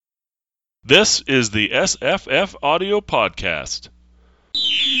This is the SFF Audio Podcast.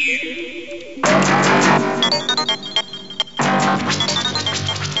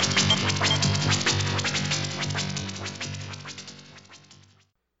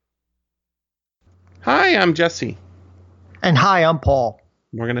 Hi, I'm Jesse. And hi, I'm Paul.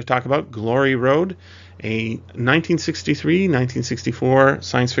 We're going to talk about Glory Road, a 1963-1964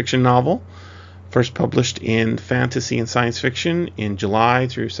 science fiction novel, first published in Fantasy and Science Fiction in July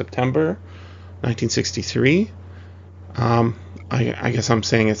through September 1963. I guess I'm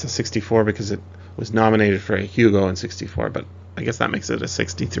saying it's a 64 because it was nominated for a Hugo in 64, but I guess that makes it a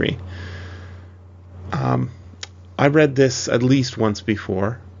 63. I read this at least once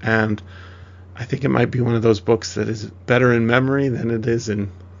before, and I think it might be one of those books that is better in memory than it is in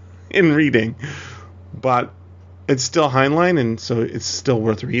reading. But it's still Heinlein, and so it's still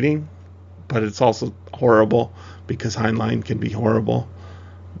worth reading. But it's also horrible because Heinlein can be horrible.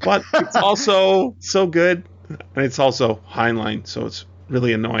 But it's also so good, and it's also Heinlein, so it's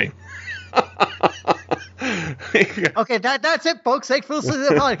really annoying. Okay, that's it, folks. Thanks for listening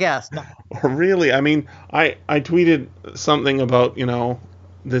to the podcast. No. Really, I mean, I tweeted something about,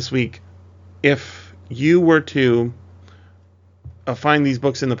 this week. If you were to find these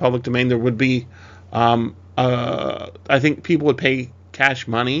books in the public domain, there would be, I think people would pay cash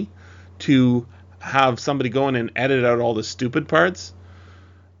money to have somebody go in and edit out all the stupid parts,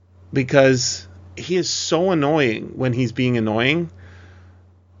 because he is so annoying when he's being annoying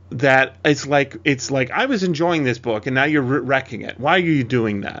that it's like I was enjoying this book and now you're wrecking it. Why are you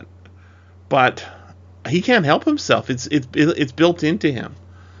doing that? But he can't help himself. It's built into him.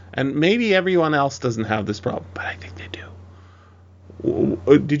 And maybe everyone else doesn't have this problem, but I think they do.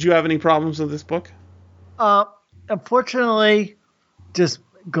 Did you have any problems with this book? Unfortunately, just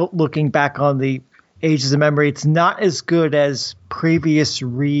looking back on the Ages of Memory, it's not as good as previous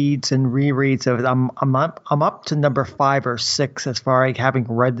reads and rereads of it. I'm up to number 5 or 6 as far as having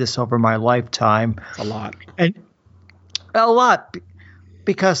read this over my lifetime. It's a lot. And a lot,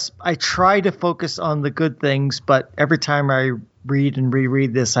 because I try to focus on the good things, but every time I read and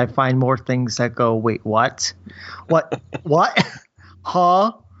reread this, I find more things that go, wait, what? What?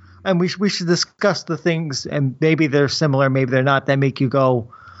 Huh? And we should discuss the things, and maybe they're similar, maybe they're not, that make you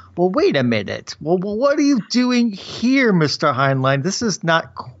go, well, wait a minute. Well, what are you doing here, Mr. Heinlein? This is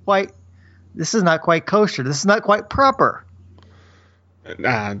not quite kosher. This is not quite proper.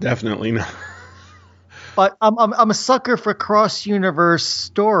 Definitely not. But I'm a sucker for cross-universe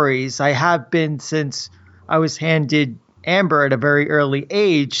stories. I have been since I was handed Amber at a very early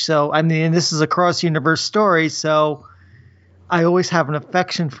age. So, I mean, this is a cross-universe story, so I always have an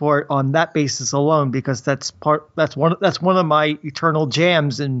affection for it on that basis alone, because that's one of my eternal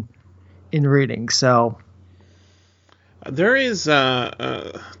jams in reading. So there is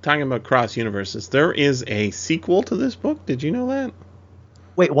talking about cross universes. There is a sequel to this book. Did you know that?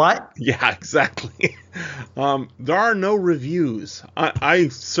 Wait, what? Yeah, exactly. There are no reviews. I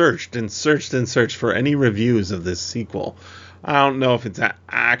searched and searched and searched for any reviews of this sequel. I don't know if it's an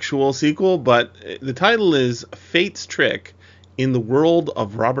actual sequel, but the title is Fate's Trick: In the World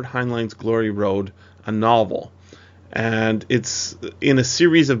of Robert Heinlein's Glory Road, a novel. And it's in a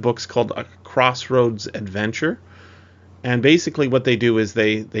series of books called A Crossroads Adventure. And basically what they do is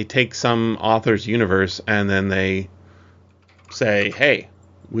they take some author's universe and then they say, hey,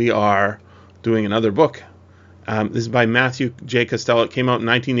 we are doing another book. This is by Matthew J. Costello. It came out in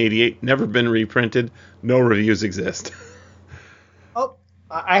 1988, never been reprinted. No reviews exist. Oh,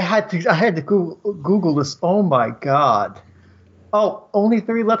 I had to Google this. Oh my God. Oh, only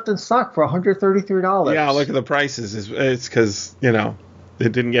 3 left in stock for $133. Yeah, look at the prices. It's because, it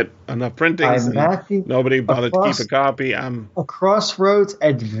didn't get enough printings. And nobody bothered to keep a copy. A Crossroads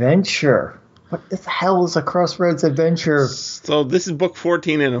Adventure. What the hell is a Crossroads Adventure? So this is book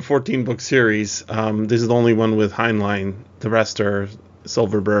 14 in a 14-book series. This is the only one with Heinlein. The rest are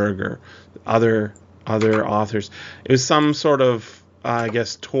Silverberg or other authors. It was some sort of, I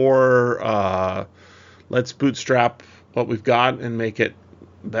guess, tour, let's bootstrap what we've got and make it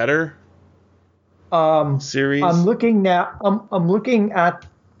better series. I'm looking now. I'm looking at.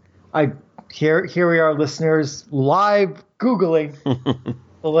 Here we are, listeners, live Googling,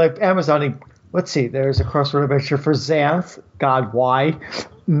 live Amazoning. Let's see. There's a Crossroad Adventure for Xanth. God, why?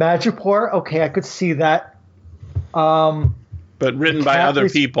 Madripoor. Okay, I could see that. But written by other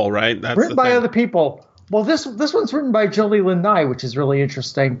people, right? That's written by other people. Well, this one's written by Jolie Lanai, which is really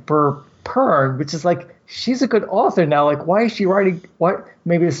interesting. For Pern, which is like, she's a good author now. Like, why is she writing? What?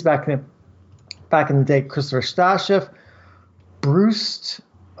 Maybe this is back in the day. Christopher Stasheff, Bruce.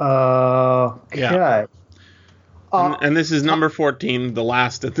 Yeah. And this is number 14, the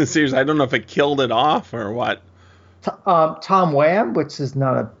last of the series. I don't know if it killed it off or what. Tom Wham, which is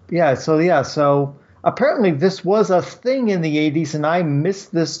not a So apparently this was a thing in the 80s, and I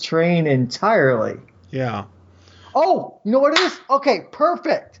missed this train entirely. Yeah. Oh, you know what it is? Okay,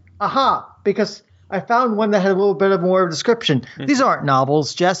 perfect. Aha, because I found one that had a little bit of more of a description. These aren't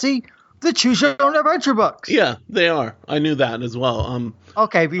novels, Jesse. The Choose Your Own Adventure books. Yeah, they are. I knew that as well.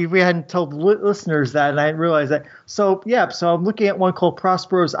 Okay, we hadn't told listeners that, and I didn't realize that. So I'm looking at one called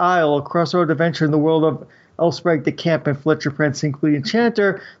Prospero's Isle, a crossroad adventure in the world of Elsbreg de Camp and Fletcher Prince, including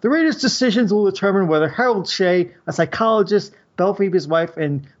Enchanter. The reader's decisions will determine whether Harold Shea, a psychologist, Belphoebe's wife,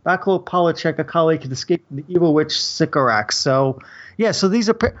 and Baclo Polacek, a colleague, can escape from the evil witch Sycorax. So these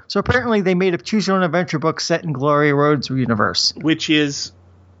are apparently they made a Choose Your Own Adventure book set in Gloria Road's universe, which is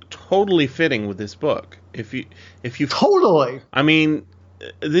totally fitting with this book. If you totally. I mean,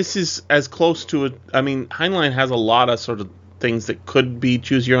 this is as close to it. I mean, Heinlein has a lot of sort of things that could be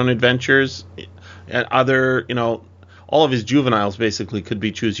Choose Your Own Adventures, and other, all of his juveniles basically could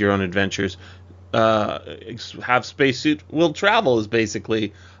be Choose Your Own Adventures. Have Spacesuit Will Travel is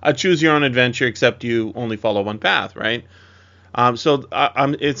basically a Choose Your Own Adventure, except you only follow one path, right? So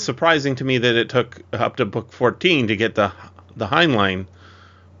it's surprising to me that it took up to book 14 to get the Heinlein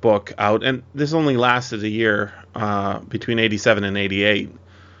book out, and this only lasted a year, between 87 and 88,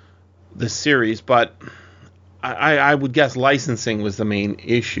 this series. But I would guess licensing was the main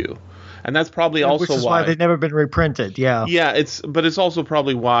issue, and that's probably also which is why they've never been reprinted. Yeah, it's also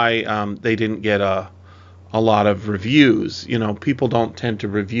probably why they didn't get a lot of reviews. People don't tend to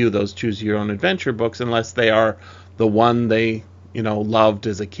review those Choose Your Own Adventure books unless they are the one they loved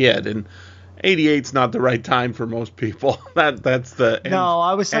as a kid, and 88's not the right time for most people. That's the end. No,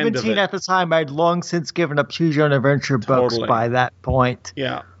 I was 17 at the time. I'd long since given up Choose Your Own Adventure books by that point.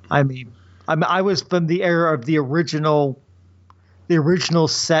 Yeah. I mean, I was from the era of the original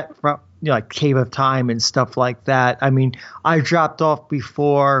set from like Cave of Time and stuff like that. I mean, I dropped off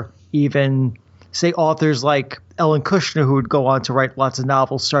before even say authors like Ellen Kushner, who would go on to write lots of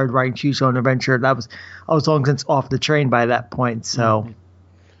novels, started writing Choose Your Own Adventure. I was long since off the train by that point. So. Mm-hmm.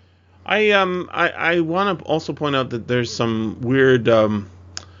 I want to also point out that there's some weird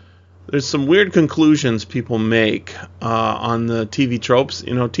conclusions people make on the TV tropes.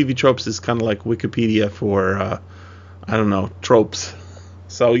 TV tropes is kind of like Wikipedia for tropes.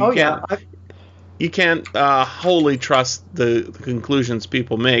 So you can't wholly trust the conclusions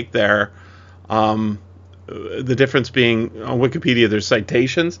people make there. The difference being on Wikipedia there's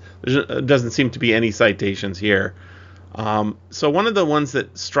citations. There doesn't seem to be any citations here. So one of the ones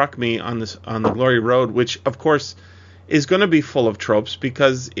that struck me on the Glory Road, which of course is going to be full of tropes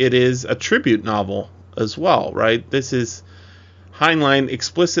because it is a tribute novel as well, right? This is Heinlein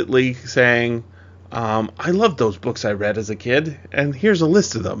explicitly saying, I love those books I read as a kid, and here's a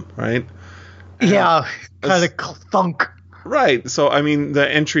list of them, right? Yeah, kind of thunk. Right. So, I mean, the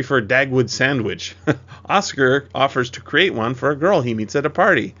entry for Dagwood Sandwich. Oscar offers to create one for a girl he meets at a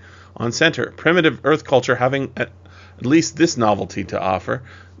party. On center, primitive Earth culture having at least this novelty to offer.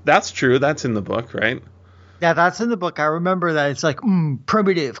 That's true. That's in the book, right? Yeah, that's in the book. I remember that. It's like,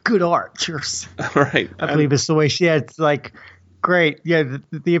 primitive, good art. Right. I believe it's the way it's like, great. Yeah,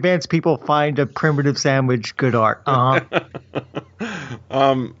 the advanced people find a primitive sandwich, good art.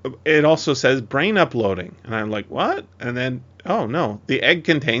 It also says brain uploading. And I'm like, what? And then, oh, no. The egg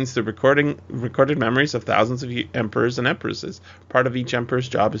contains the recorded memories of thousands of emperors and empresses. Part of each emperor's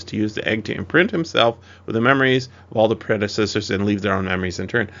job is to use the egg to imprint himself with the memories of all the predecessors and leave their own memories in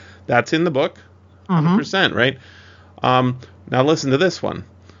turn. That's in the book. 100%, right? Now listen to this one.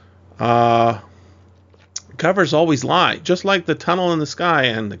 Covers always lie. Just like The Tunnel in the Sky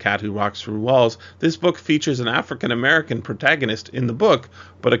and The Cat Who Walks Through Walls, this book features an African-American protagonist in the book,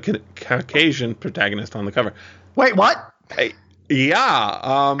 but a Caucasian protagonist on the cover. Wait, what?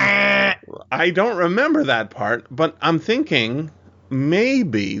 Yeah. I don't remember that part, but I'm thinking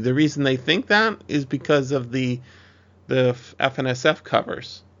maybe the reason they think that is because of the FNSF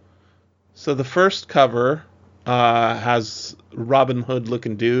covers. So the first cover has Robin Hood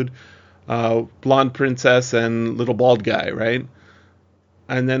looking dude, blonde princess, and little bald guy, right?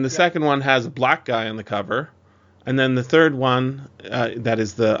 And then the second one has a black guy on the cover, and then the third one, that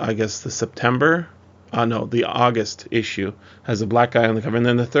is the September, the August issue, has a black guy on the cover, and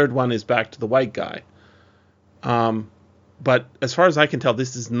then the third one is back to the white guy. But as far as I can tell,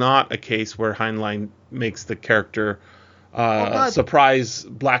 this is not a case where Heinlein makes the character surprise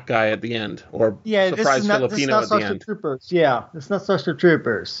black guy at the end, or surprise Filipino at the end. Troopers. Yeah, it's not Starship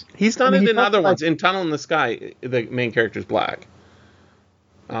Troopers. He's done it in other ones. In Tunnel in the Sky, the main character's black.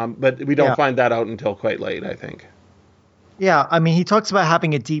 But we don't find that out until quite late, I think. Yeah, I mean, he talks about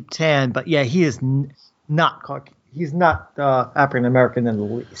having a deep tan, but yeah, he is not Caucasian. He's not African American in the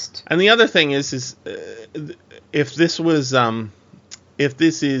least. And the other thing is if this was if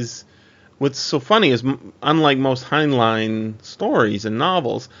this is what's so funny is, unlike most Heinlein stories and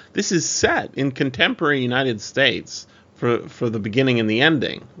novels, this is set in contemporary United States for the beginning and the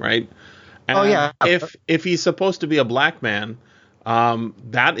ending, right? And Oh, yeah. if he's supposed to be a black man,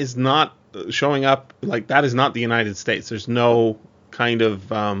 that is not showing up, like, that is not the United States. There's no kind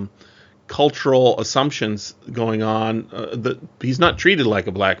of cultural assumptions going on. That he's not treated like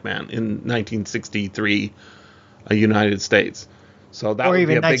a black man in 1963 United States. So that Or would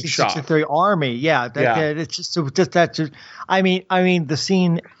even be a big shock. 1963 Army, yeah. It's just that. I mean, the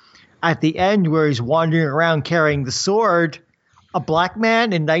scene at the end where he's wandering around carrying the sword, a black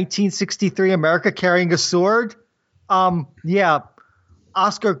man in 1963 America carrying a sword. Yeah,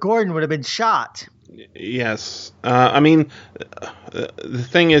 Oscar Gordon would have been shot. Yes. I mean, the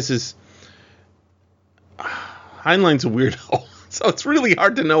thing is Heinlein's a weirdo, so it's really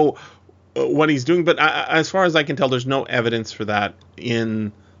hard to know what he's doing. But as far as I can tell, there's no evidence for that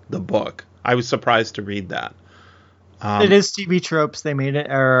in the book. I was surprised to read that. It is TV tropes. They made an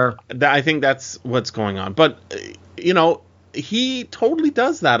error. I think that's what's going on. But, you know, he totally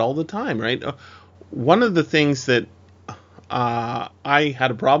does that all the time, right? One of the things that I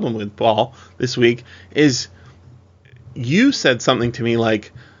had a problem with, Paul, this week is you said something to me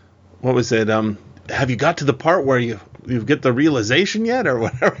like, what was it? Have you got to the part where you get the realization yet, or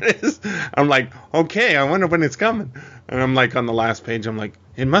whatever it is? I'm like, okay, I wonder when it's coming. And I'm like, on the last page, I'm like,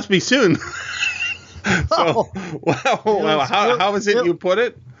 it must be soon. So, well, how is it you put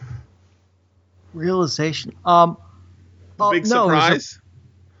it? Realization. Big surprise.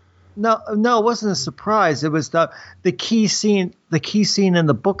 No, it wasn't a surprise. It was the key scene. The key scene in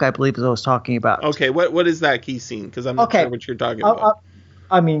the book, I believe, is what I was talking about. Okay, what is that key scene? Because I'm not sure what you're talking about.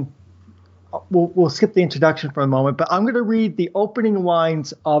 I mean, we'll skip the introduction for a moment, but I'm going to read the opening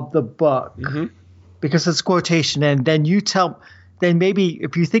lines of the book because it's quotation, and then you tell. Then maybe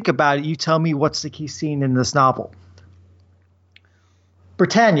if you think about it, you tell me what's the key scene in this novel.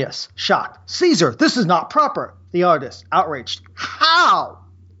 Britannius, shocked. Caesar, this is not proper. The artist, outraged. How?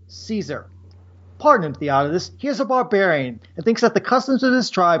 Caesar, pardon Theodotus, he is a barbarian and thinks that the customs of his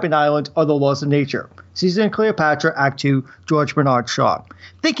tribe and island are the laws of nature. Caesar and Cleopatra, Act 2, George Bernard Shaw.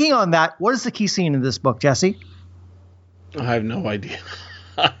 Thinking on that, what is the key scene in this book, Jesse? I have no idea.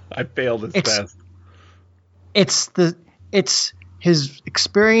 I failed at best. It's his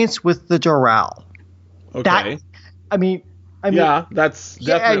experience with the Doral. Okay. Yeah, that's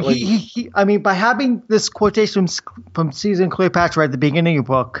definitely. He by having this quotation from Caesar and Cleopatra at the beginning of the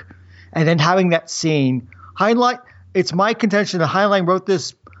book, and then having that scene, Heinlein. It's my contention that Heinlein wrote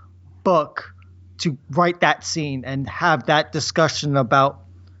this book to write that scene and have that discussion about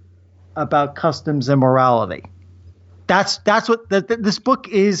customs and morality. That's what this book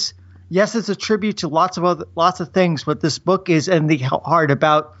is. Yes, it's a tribute to lots of things, but this book is in the heart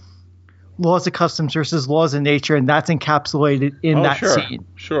about laws of customs versus laws of nature, and that's encapsulated in that scene.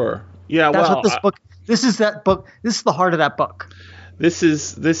 Sure. Yeah. That's what this book. This is that book. This is the heart of that book. This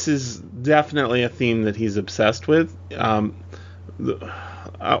is definitely a theme that he's obsessed with, or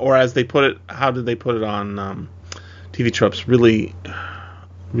as they put it. How did they put it on TV tropes? Really,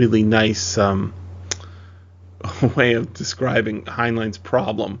 really nice way of describing Heinlein's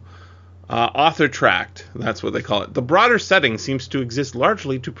problem. Author tract, that's what they call it. The broader setting seems to exist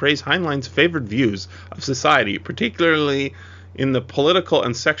largely to praise Heinlein's favored views of society, particularly in the political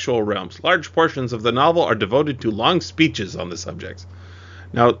and sexual realms. Large portions of the novel are devoted to long speeches on the subjects.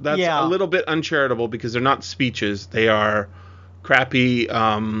 Now, that's a little bit uncharitable because they're not speeches. They are crappy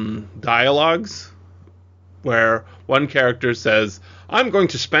dialogues where one character says, "I'm going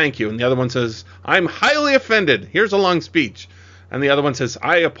to spank you," and the other one says, "I'm highly offended. Here's a long speech." And the other one says,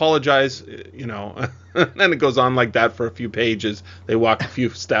 "I apologize," and it goes on like that for a few pages. They walk a few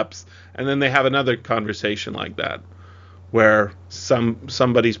steps, and then they have another conversation like that, where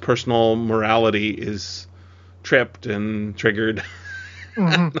somebody's personal morality is tripped and triggered.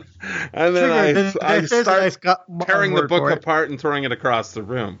 Mm-hmm. And then I start tearing the book apart and throwing it across the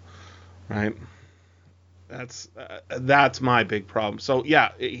room. Right? That's my big problem. So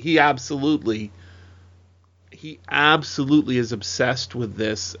yeah, he absolutely is obsessed with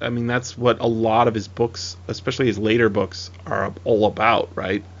this. I mean, that's what a lot of his books, especially his later books, are all about,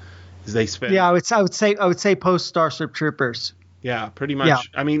 right? Is they spend. Yeah, I would say post Starship Troopers. Yeah, pretty much. Yeah.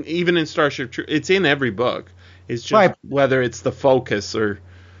 I mean, even in Starship Troopers, it's in every book. It's just whether it's the focus or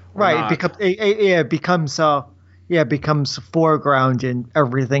not. It becomes foreground in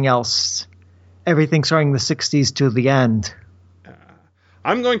everything else. everything starting in the 60s to the end.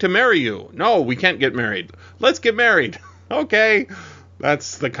 I'm going to marry you. No, we can't get married. Let's get married. Okay.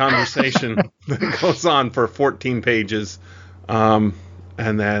 That's the conversation that goes on for 14 pages. And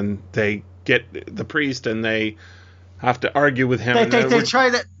then they get the priest and they have to argue with him. They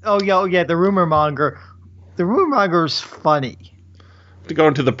try that. Oh, yeah, the rumor monger. The rumor monger is funny. To go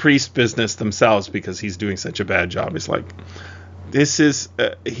into the priest business themselves because he's doing such a bad job. It's like, this is,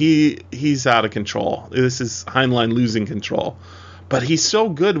 he's out of control. This is Heinlein losing control. But he's so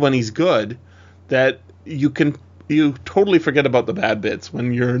good when he's good that you totally forget about the bad bits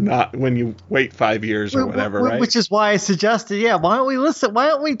when you wait 5 years or whatever, right? Which is why I suggested, why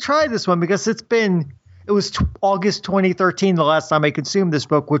don't we try this one? Because it was August 2013 the last time I consumed this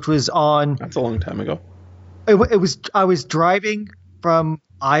book, which was on. That's a long time ago. I was driving from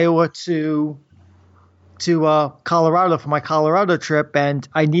Iowa to Colorado for my Colorado trip, and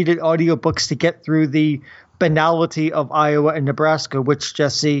I needed audiobooks to get through the banality of Iowa and Nebraska, which,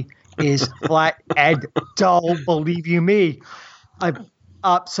 Jesse, is flat and dull, believe you me.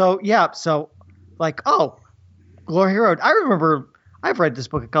 So Glory Road. I remember I've read this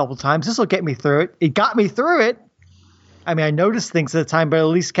book a couple times. This will get me through it. It got me through it. I mean, I noticed things at the time, but at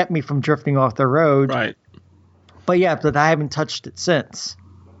least kept me from drifting off the road. Right. But I haven't touched it since.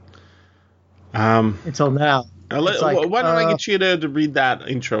 Until now. Why don't I get you to read that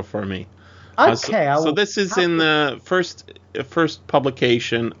intro for me? Okay. So this is in the first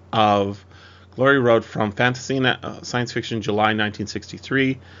publication of Glory Road from Fantasy and Science Fiction, July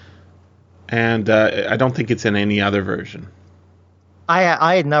 1963, and I don't think it's in any other version.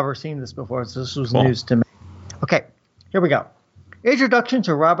 I had never seen this before, so this was news to me. Okay, here we go. Introduction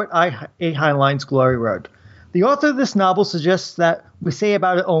to Robert A. Heinlein's Glory Road. The author of this novel suggests that we say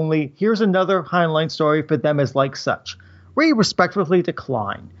about it only, here's another Heinlein story for them as like such. We respectfully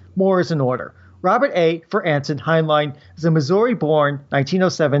decline. More is in order. Robert A. for Anson Heinlein is a Missouri-born,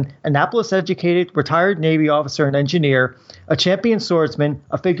 1907, Annapolis-educated, retired Navy officer and engineer, a champion swordsman,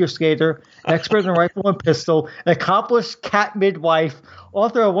 a figure skater, an expert in rifle and pistol, an accomplished cat midwife,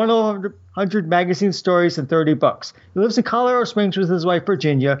 author of 100 magazine stories and 30 books. He lives in Colorado Springs with his wife,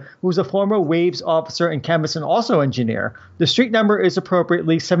 Virginia, who is a former Waves officer and chemist and also engineer. The street number is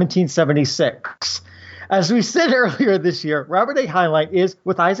appropriately 1776. As we said earlier this year, Robert A. Heinlein is,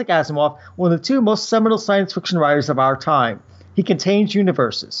 with Isaac Asimov, one of the two most seminal science fiction writers of our time. He contains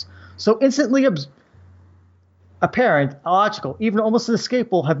universes. So instantly apparent, illogical, even almost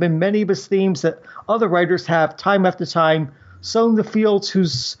inescapable have been many of his themes that other writers have, time after time, sown the fields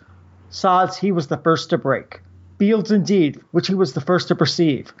whose sods he was the first to break. Fields indeed, which he was the first to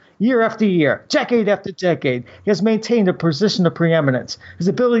perceive. Year after year, decade after decade, he has maintained a position of preeminence. His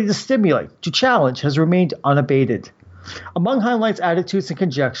ability to stimulate, to challenge, has remained unabated. Among Heinlein's attitudes and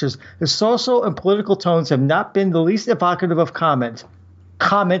conjectures, his social and political tones have not been the least evocative of comment.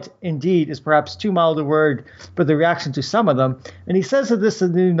 Comment, indeed, is perhaps too mild a word for the reaction to some of them, and he says of this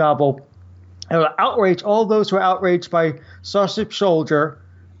in the new novel, it will outrage all those who are outraged by Starship Soldier,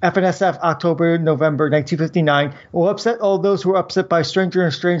 FNSF, October, November 1959, will upset all those who are upset by Stranger in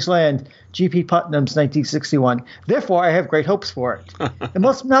a Strange Land, G.P. Putnam's 1961. Therefore, I have great hopes for it. It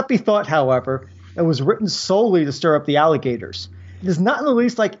must not be thought, however, it was written solely to stir up the alligators. It is not in the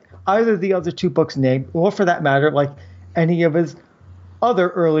least like either of the other two books named, or for that matter, like any of his other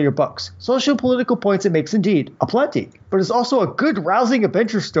earlier books. Social political points it makes indeed, aplenty, but it's also a good, rousing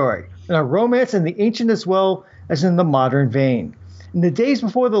adventure story, and a romance in the ancient as well as in the modern vein. In the days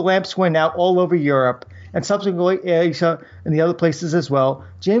before the lamps went out all over Europe, and subsequently Asia and the other places as well,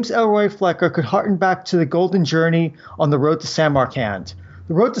 James Elroy Flecker could harken back to the golden journey on the road to Samarkand.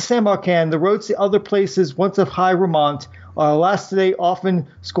 The road to Samarkand, the roads to other places once of high remount, are alas today often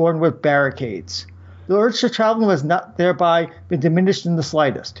scorned with barricades. The urge to travel has not thereby been diminished in the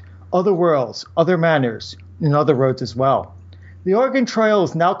slightest. Other worlds, other manners, and other roads as well. The Oregon Trail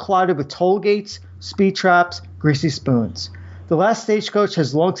is now clouded with toll gates, speed traps, greasy spoons. The last stagecoach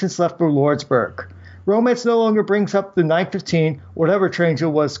has long since left for Lordsburg. Romance no longer brings up the 9:15, whatever train it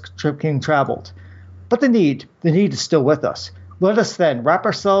was King traveled. But the need is still with us. Let us then wrap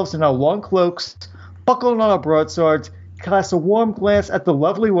ourselves in our long cloaks, buckle on our broadswords, cast a warm glance at the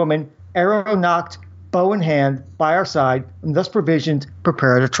lovely woman, arrow knocked, bow in hand, by our side, and thus provisioned,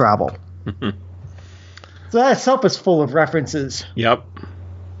 prepare to travel. So that itself is full of references. Yep.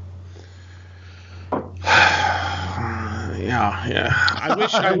 Yeah.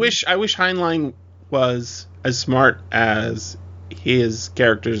 I wish Heinlein was as smart as his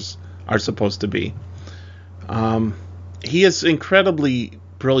characters are supposed to be. He is incredibly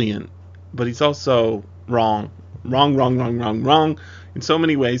brilliant, but he's also wrong in so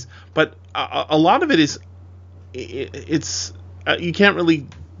many ways. But a lot of it is, it's you can't really,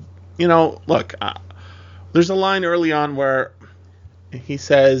 look. There's a line early on where he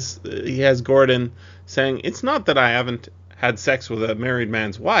says, he has Gordon saying, "It's not that I haven't had sex with a married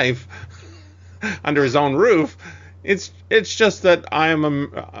man's wife under his own roof. It's just that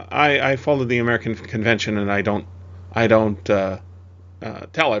I follow the American convention and I don't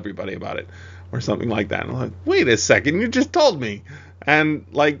tell everybody about it," or something like that. And I'm like, wait a second, you just told me, and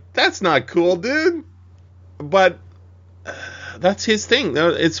like, that's not cool, dude. But that's his thing.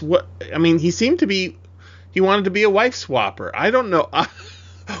 It's what I mean. He wanted to be a wife swapper. I don't know.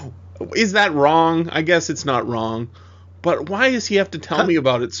 Is that wrong? I guess it's not wrong. But why does he have to tell me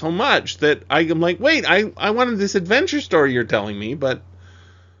about it so much that I'm like, wait, I wanted this adventure story you're telling me, but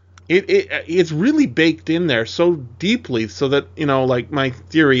it's really baked in there so deeply so that, like my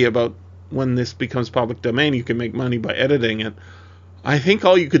theory about when this becomes public domain, you can make money by editing it. I think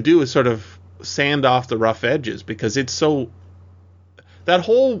all you could do is sort of sand off the rough edges, because it's so, that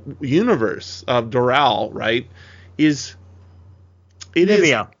whole universe of Doral, right, is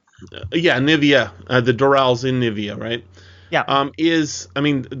Nivea. Nivea, the Dorals in Nivea, right? Yeah.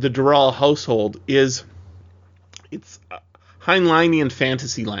 The Doral household it's Heinleinian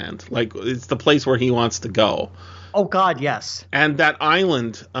fantasy land. Like, it's the place where he wants to go. Oh God, yes. And that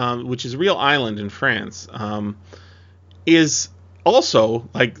island, which is a real island in France, is also,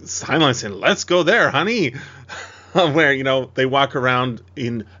 like, Heinlein saying, "Let's go there, honey." Where, they walk around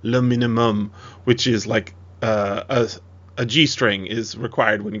in le minimum, which is like a G-string is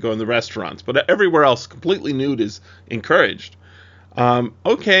required when you go in the restaurants, but everywhere else, completely nude is encouraged.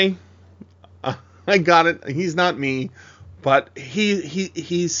 Okay, I got it. He's not me, but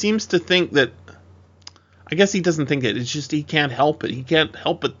he seems to think that. I guess he doesn't think it. It's just he can't help it. He can't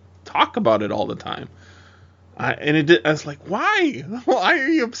help but talk about it all the time. I was like, why? Why are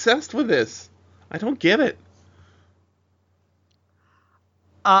you obsessed with this? I don't get it.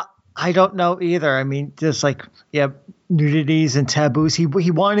 I don't know either. I mean, just like, yeah, nudities and taboos. He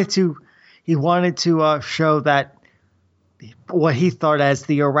wanted to show that what he thought as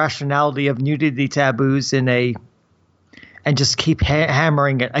the irrationality of nudity taboos and just keep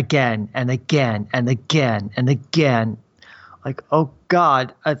hammering it again and again and again and again. Like, oh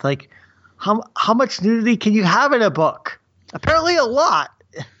God, it's like, how much nudity can you have in a book? Apparently a lot.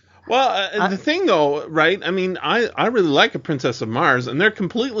 Well, the thing though, right? I mean, I really like A Princess of Mars, and they're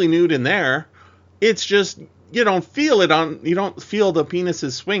completely nude in there. It's just you don't feel the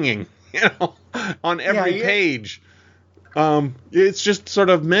penises swinging, on every page. It's just sort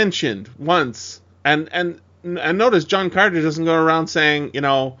of mentioned once, and notice John Carter doesn't go around saying,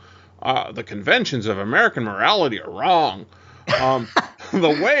 the conventions of American morality are wrong.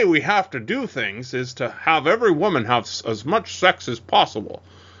 The way we have to do things is to have every woman have as much sex as possible.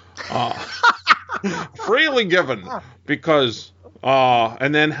 Freely given, because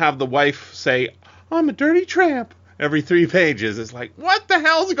and then have the wife say, "I'm a dirty tramp," every 3 pages. It's like, what the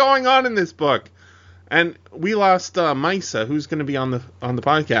hell's going on in this book? And we lost Misa, who's going to be on the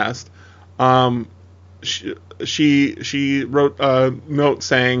podcast. She wrote a note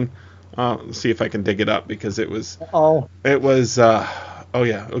saying, let's see if I can dig it up, because it was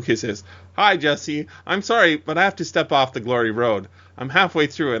it says, "Hi Jesse, I'm sorry, but I have to step off the glory road. I'm halfway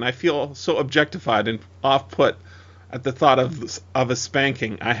through and I feel so objectified and off-put at the thought of a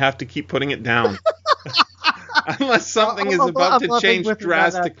spanking. I have to keep putting it down. Unless something is about to change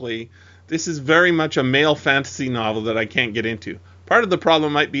drastically. This is very much a male fantasy novel that I can't get into. Part of the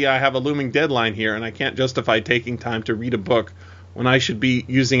problem might be I have a looming deadline here and I can't justify taking time to read a book when I should be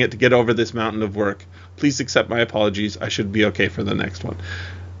using it to get over this mountain of work. Please accept my apologies. I should be okay for the next one."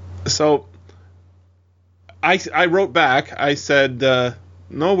 So I wrote back. I said,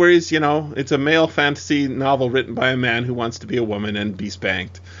 no worries, it's a male fantasy novel written by a man who wants to be a woman and be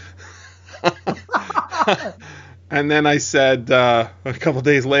spanked. And then I said, a couple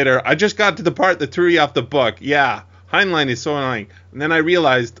days later, "I just got to the part that threw you off the book. Yeah, Heinlein is so annoying." And then I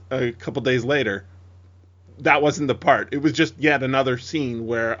realized a couple days later, that wasn't the part. It was just yet another scene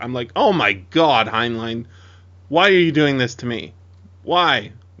where I'm like, oh my God, Heinlein, why are you doing this to me?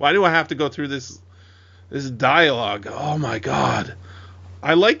 Why? Why do I have to go through this dialogue? Oh my God.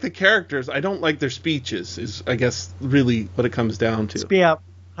 I like the characters. I don't like their speeches, is I guess really what it comes down to. Yeah,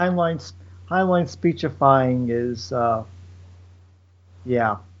 Heinlein's speechifying is,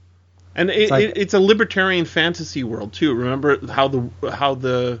 yeah. And it's a libertarian fantasy world too. Remember how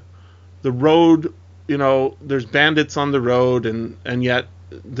the road, there's bandits on the road, and yet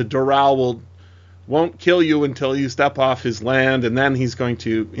the Doral won't kill you until you step off his land, and then he's going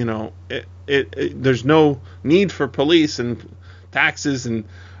to, there's no need for police and taxes, and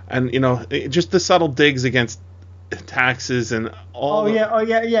and just the subtle digs against taxes and all.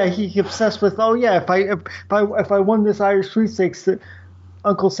 Yeah. He obsessed with. Oh yeah, if I won this Irish sweepstakes,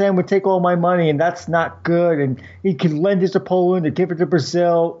 Uncle Sam would take all my money, and that's not good. And he could lend it to Poland or give it to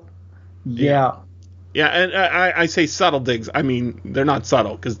Brazil. Yeah. Yeah, and I say subtle digs. I mean, they're not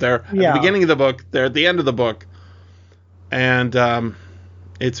subtle because they're at the beginning of the book, they're at the end of the book, and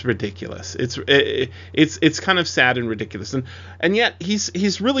it's ridiculous. It's kind of sad and ridiculous, and yet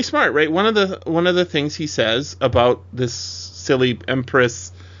he's really smart, right? One of the things he says about this silly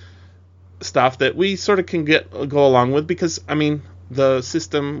empress stuff that we sort of can go along with, because I mean, the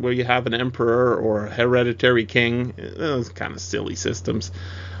system where you have an emperor or a hereditary king, those kind of silly systems.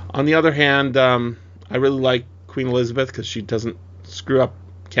 On the other hand, I really like Queen Elizabeth because she doesn't screw up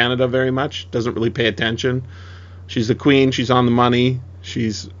Canada very much, doesn't really pay attention. She's the queen, she's on the money,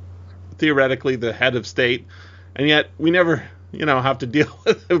 she's theoretically the head of state, and yet we never, have to deal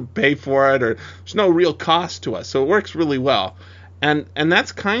with it, pay for it, or there's no real cost to us. So it works really well. And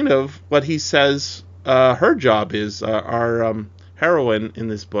that's kind of what he says her job is, our heroine in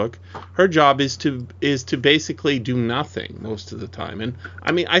this book. Her job is to basically do nothing most of the time. And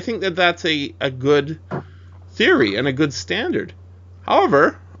I mean, I think that's a good theory and a good standard.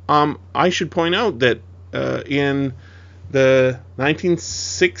 However, I should point out that in the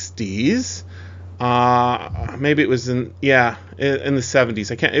 1960s, maybe it was in the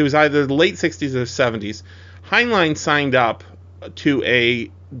 70s. It was either the late 60s or 70s. Heinlein signed up to a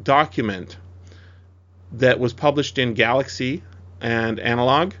document that was published in Galaxy and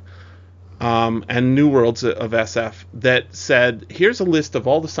Analog, and New Worlds of SF, that said, here's a list of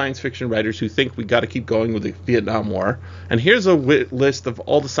all the science fiction writers who think we got to keep going with the Vietnam War, and here's a list of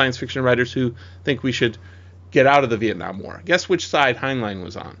all the science fiction writers who think we should get out of the Vietnam War. Guess which side Heinlein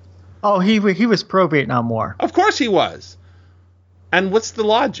was on? Oh, he was pro-Vietnam War. Of course he was. And what's the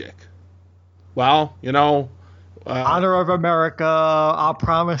logic? Well, honor of America, our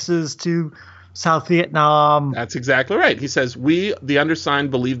promises to South Vietnam. That's exactly right. He says, we, the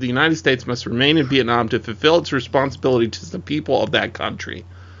undersigned, believe the United States must remain in Vietnam to fulfill its responsibility to the people of that country.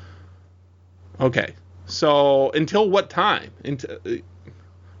 Okay. So until what time?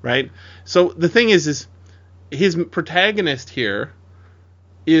 Right? So the thing is his protagonist here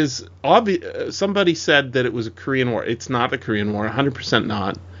is obvious. Somebody said that it was a Korean War. It's not a Korean War. 100%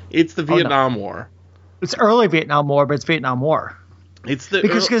 not. It's the Vietnam War. It's early Vietnam War, but it's Vietnam War. It's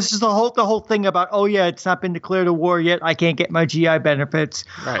because this is the whole thing about, it's not been declared a war yet. I can't get my GI benefits.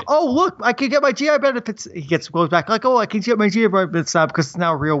 Right. Oh, look, I can get my GI benefits. He goes back like, I can get my GI benefits now because it's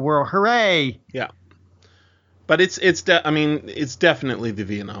now real world. Hooray! Yeah. But it's definitely the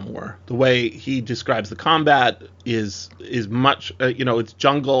Vietnam War. The way he describes the combat is much, it's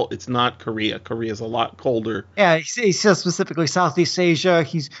jungle. It's not Korea. Korea is a lot colder. Yeah, he says specifically Southeast Asia.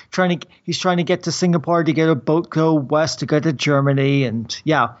 He's trying to get to Singapore to get a boat go west to go to Germany, and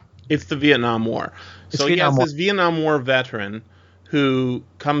yeah. It's the Vietnam War. So he has this Vietnam War veteran who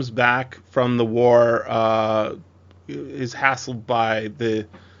comes back from the war, is hassled by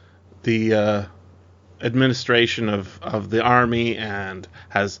the administration of the army, and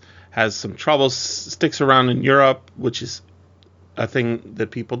has some troubles, sticks around in Europe, which is a thing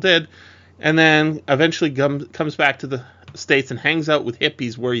that people did, and then eventually comes back to the States and hangs out with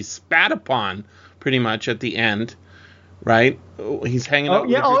hippies, where he's spat upon pretty much at the end, right? He's hanging out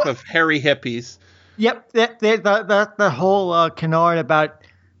with a group of hairy hippies. Yep, the whole canard about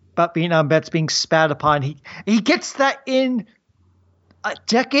Vietnam vets being spat upon. He gets that in a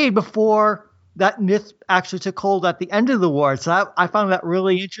decade before that myth actually took hold at the end of the war. So I found that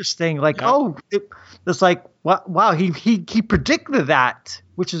really interesting. Like, it's like, wow, he predicted that,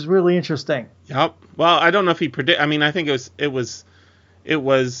 which is really interesting. Yep. Well, I don't know if he predicted. I mean, I think it was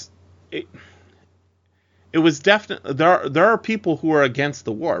definitely, there are people who are against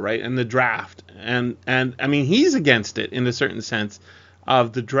the war, right? And the draft. And I mean, he's against it in a certain sense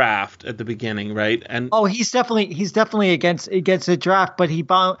of the draft at the beginning, right? And he's definitely against the draft, but he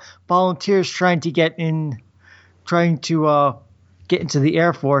volunteers trying to get into the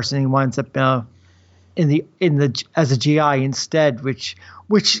Air Force, and he winds up as a GI instead, which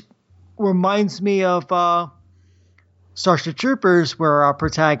reminds me of Starship Troopers, where our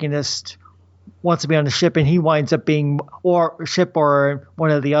protagonist wants to be on the ship, and he winds up being or one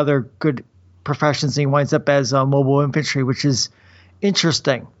of the other good professions, and he winds up as mobile infantry, which is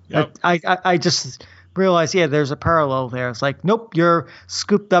interesting. Yep. I just realized, there's a parallel there. It's like, nope, you're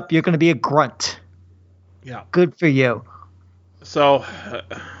scooped up. You're going to be a grunt. Yeah. Good for you. So,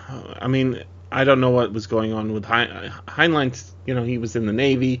 I mean, I don't know what was going on with Heinlein. He was in the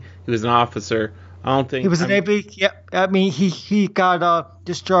Navy. He was an officer. I don't think He was a Navy. Yeah, I mean, he got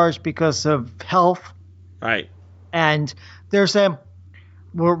discharged because of health, right. and there's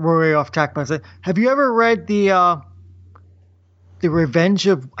we're way off track, but have you ever read the Revenge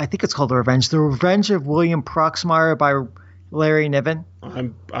of, I think it's called The Revenge of William Proxmire by Larry Niven?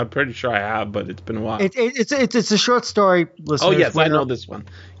 I'm pretty sure I have, but it's been a while. It's a short story, listeners. Oh yes, I know this one.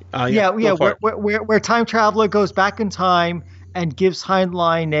 Where time traveler goes back in time and gives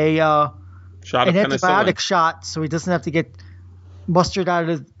Heinlein an antibiotic shot, so he doesn't have to get mustered out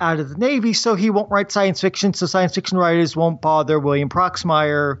of the Navy, so he won't write science fiction, so science fiction writers won't bother William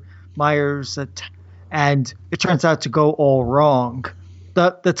Proxmire, and it turns out to go all wrong.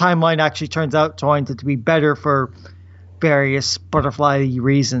 The timeline actually turns out to be better for various butterfly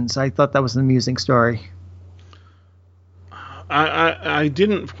reasons. I thought that was an amusing story. I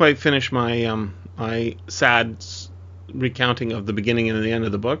didn't quite finish my my sad recounting of the beginning and the end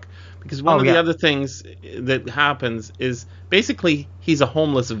of the book, because one of the other things that happens is basically he's a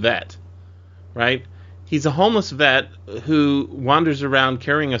homeless vet, right? He's a homeless vet who wanders around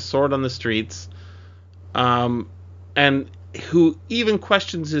carrying a sword on the streets, and who even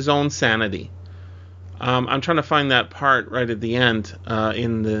questions his own sanity. I'm trying to find that part right at the end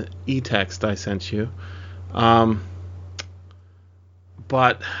in the e-text I sent you.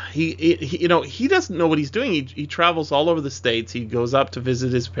 But he doesn't know what he's doing. He travels all over the States. He goes up to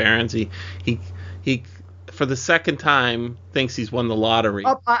visit his parents. He for the second time thinks he's won the lottery.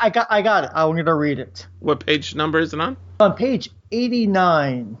 Oh, I got it. I'm going to read it. What page number is it on? On page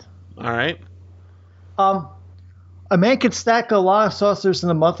 89. All right. A man could stack a lot of saucers in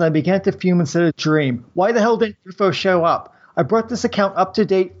a month, and I began to fume instead of dream. Why the hell didn't Rufo show up? I brought this account up to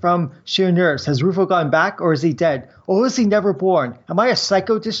date from sheer nerves. Has Rufo gone back, or is he dead? Or is he never born? Am I a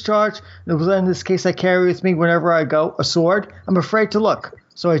psycho discharge? In this case, I carry with me whenever I go a sword. I'm afraid to look,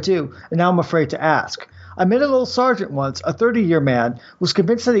 so I do, and now I'm afraid to ask. I met an old sergeant once, a 30-year man, who was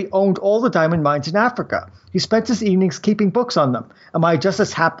convinced that he owned all the diamond mines in Africa. He spent his evenings keeping books on them. Am I just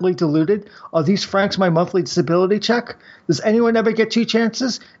as happily deluded? Are these francs my monthly disability check? Does anyone ever get two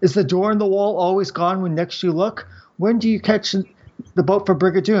chances? Is the door in the wall always gone when next you look? When do you catch the boat for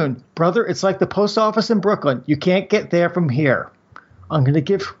Brigadoon? Brother, it's like the post office in Brooklyn. You can't get there from here. I'm going to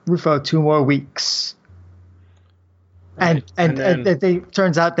give Rufo 2 more weeks. And it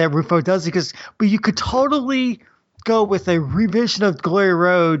turns out that Rufo does, but you could totally go with a revision of Glory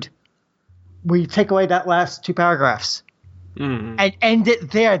Road where you take away that last 2 paragraphs and end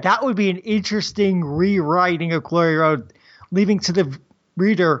it there. That would be an interesting rewriting of Glory Road, leaving to the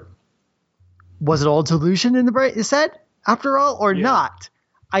reader, was it all delusion in the brain? Is that after all, or not?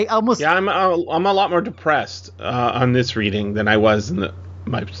 I'm a lot more depressed on this reading than I was in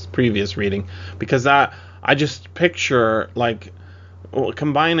my previous reading, because I just picture,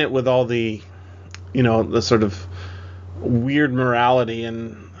 combine it with all the, the sort of weird morality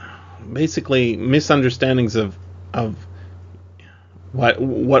and basically misunderstandings of what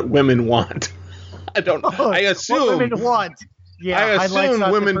women want. I don't. I assume what women want. Yeah, I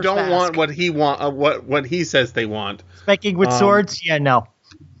assume women don't want what what he says they want. Spanking with swords? Yeah, no.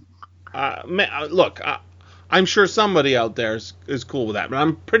 Look, I'm sure somebody out there is cool with that, but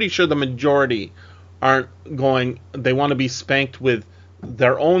I'm pretty sure the majority aren't going. They want to be spanked with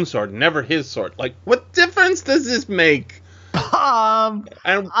their own sword, never his sword. Like, what difference does this make? And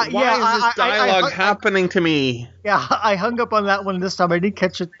why is this dialogue happening to me? Yeah, I hung up on that one this time. I didn't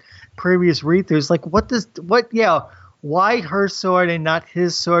catch it previous read-throughs. Like, why her sword and not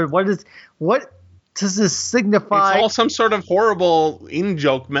his sword? What does this signify? It's all some sort of horrible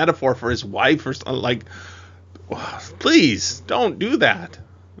in-joke metaphor for his wife or something. Like, please don't do that.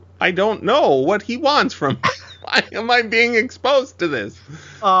 I don't know what he wants from. Why am I being exposed to this?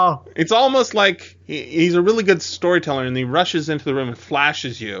 It's almost like he's a really good storyteller, and he rushes into the room and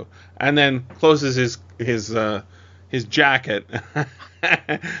flashes you, and then closes his jacket,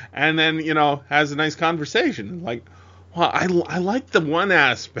 and then has a nice conversation. Like, well, I like the one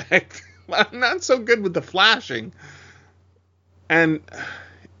aspect, but I'm not so good with the flashing. And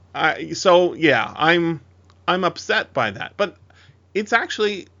I'm upset by that, but it's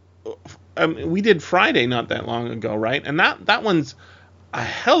actually. We did Friday not that long ago, right? And that one's a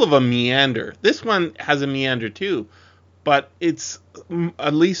hell of a meander. This one has a meander too, but it's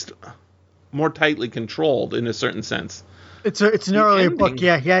at least more tightly controlled in a certain sense. It's an earlier book.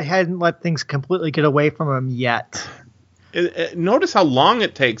 Yeah, he hadn't let things completely get away from him yet. Notice how long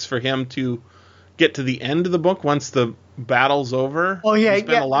it takes for him to get to the end of the book once the battle's over. Oh yeah, he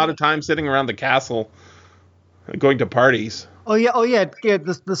spent a lot of time sitting around the castle, going to parties. Oh yeah.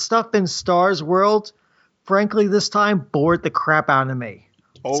 The stuff in Star's world, frankly, this time bored the crap out of me.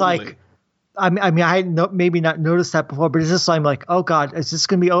 Totally. It's like, I had maybe not noticed that before, but it's just I'm like, oh God, is this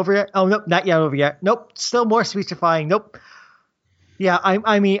going to be over yet? Oh, nope, not yet over yet. Nope, still more speechifying. Nope. Yeah,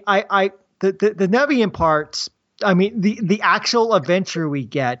 the Nevian parts, the actual adventure we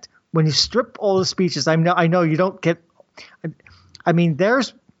get, when you strip all the speeches, I know you don't get,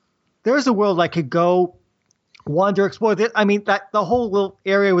 there's a world I could go wander, explore. That the whole little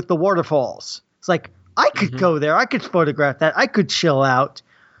area with the waterfalls. It's like, I could go there. I could photograph that. I could chill out.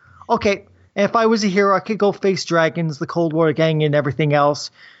 Okay, and if I was a hero, I could go face dragons, the Cold War gang, and everything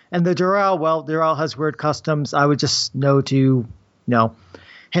else. And the Dural, well, Dural has weird customs. I would just know to,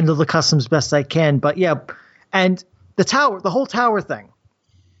 handle the customs best I can. But yeah, and the whole tower thing.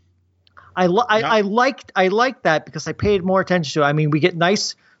 I liked that because I paid more attention to it. We get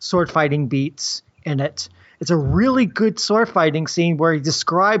nice sword fighting beats in it. It's a really good sword fighting scene where he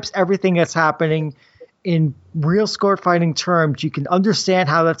describes everything that's happening in real sword fighting terms. You can understand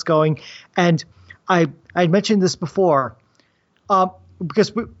how that's going. And I mentioned this before,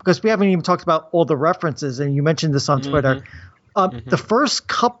 because we haven't even talked about all the references, and you mentioned this on Twitter. The first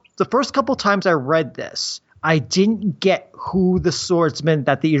couple times I read this, I didn't get who the swordsman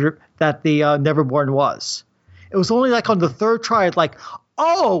that the Neverborn was. It was only like on the third try, like,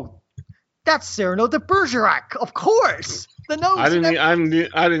 oh, that's Cyrano de Bergerac, of course. The nose. I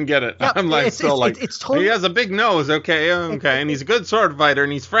didn't get it. Yeah, I'm like it's totally, he has a big nose. Okay, and he's a good sword fighter,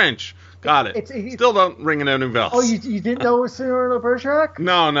 and he's French. Got it. Still don't ring any bells. Oh, you didn't know it was Cyrano de Bergerac?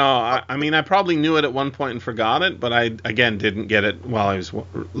 No. I probably knew it at one point and forgot it, but I again didn't get it while I was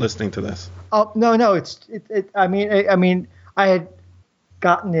listening to this. Oh no, I had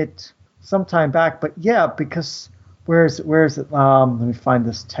gotten it some time back, but yeah, because where is it? Let me find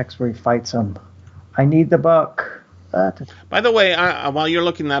this text where he fights him. I need the book. By the way, while you're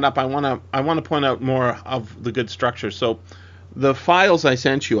looking that up, I want to point out more of the good structure. So, the files I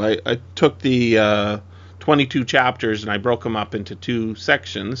sent you, I took the 22 chapters and I broke them up into 2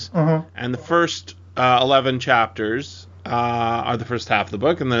 sections. And the first 11 chapters are the first half of the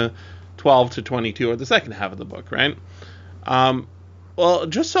book, and the 12 to 22 are the second half of the book, right? Well, it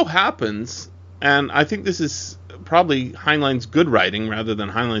just so happens, and I think this is probably Heinlein's good writing rather than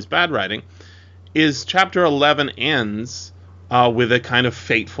Heinlein's bad writing, is chapter 11 ends with a kind of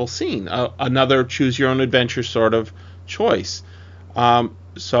fateful scene, another choose-your-own-adventure sort of choice.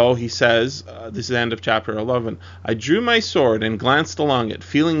 So he says, this is the end of chapter 11, I drew my sword and glanced along it,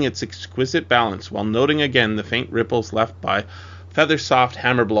 feeling its exquisite balance, while noting again the faint ripples left by feather-soft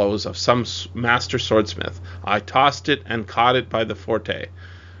hammer blows of some master swordsmith. I tossed it and caught it by the forte.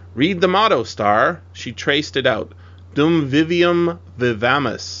 Read the motto, Star. She traced it out. Dum vivium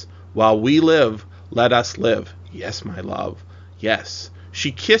vivamus. While we live, let us live. Yes, my love. Yes.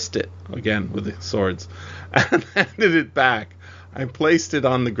 She kissed it, again with the swords, and handed it back. I placed it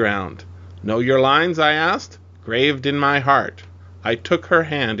on the ground. Know your lines, I asked? Graved in my heart. I took her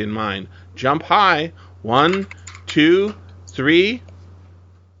hand in mine. Jump high. 1, 2, 3.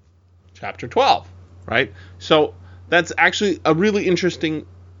 Chapter 12, right? So that's actually a really interesting,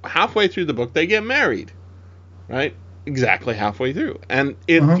 halfway through the book, they get married, right? Exactly halfway through. And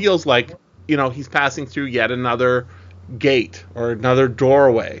it feels like, he's passing through yet another gate or another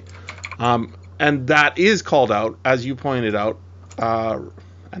doorway. And that is called out, as you pointed out,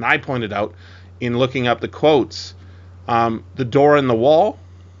 and I pointed out in looking up the quotes. The door in the wall,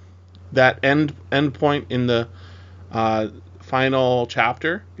 that end point in the final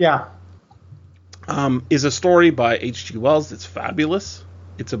chapter, is a story by H.G. Wells. It's fabulous.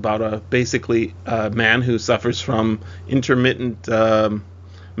 It's about basically a man who suffers from intermittent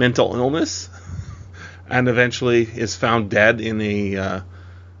mental illness and eventually is found dead in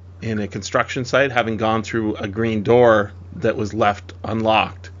a construction site, having gone through a green door that was left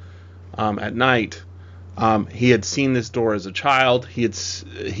unlocked at night. He had seen this door as a child.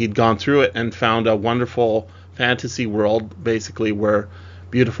 He'd gone through it and found a wonderful fantasy world, basically, where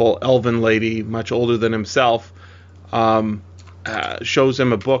beautiful elven lady, much older than himself, shows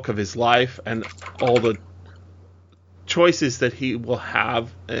him a book of his life and all the choices that he will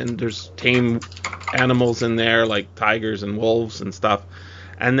have, and there's tame animals in there like tigers and wolves and stuff.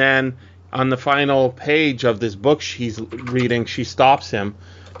 And then on the final page of this book she's reading, she stops him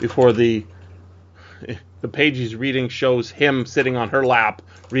before the page he's reading shows him sitting on her lap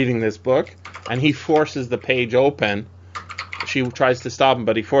reading this book, and he forces the page open. She tries to stop him,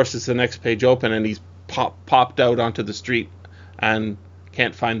 but he forces the next page open, and he's popped out onto the street and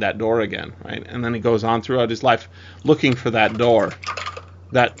can't find that door again, right? And then he goes on throughout his life looking for that door,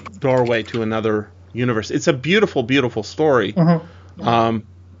 that doorway to another universe. It's a beautiful, beautiful story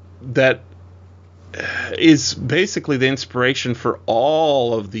that is basically the inspiration for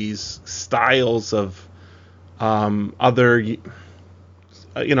all of these styles of other.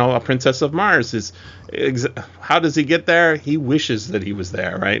 A Princess of Mars is. How does he get there? He wishes that he was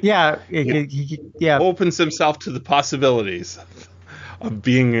there, right? Yeah, yeah. Opens himself to the possibilities of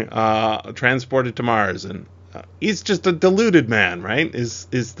being transported to Mars, and he's just a deluded man, right? Is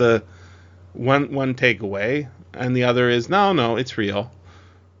the one takeaway, and the other is no, it's real.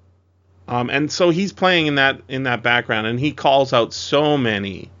 And so he's playing in that background, and he calls out so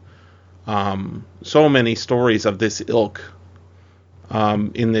many stories of this ilk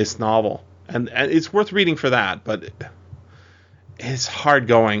in this novel, and it's worth reading for that. But it's hard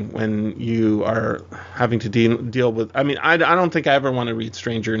going when you are having to deal with. I mean, I don't think I ever want to read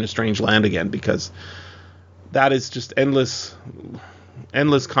Stranger in a Strange Land again, because that is just endless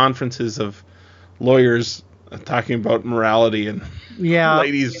conferences of lawyers talking about morality and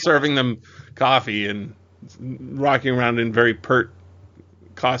ladies serving them coffee and rocking around in very pert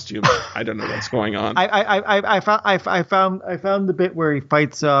costumes. I don't know what's going on. I found the bit where he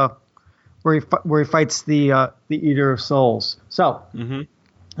fights where he fights the Eater of Souls. So in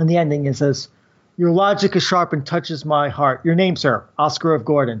the ending it says, "Your logic is sharp and touches my heart. Your name, sir, Oscar of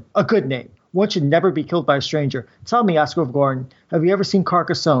Gordon. A good name. One should never be killed by a stranger. Tell me, Oscar of Gordon, have you ever seen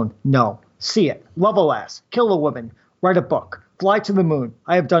Carcassonne? No. See it. Love a lass. Kill a woman. Write a book. Fly to the moon.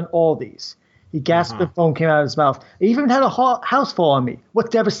 I have done all these." He gasped and foam came out of his mouth. "I even had a house fall on me.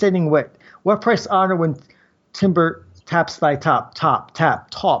 What devastating wit. What price honor when timber taps thy top, tap,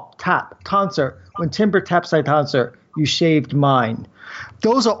 tonsor. When timber taps thy tonsor, you shaved mine."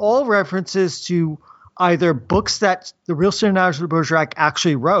 Those are all references to either books that the real Cyrano de Bergerac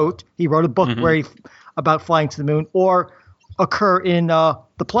actually wrote. He wrote a book about flying to the moon, or occur in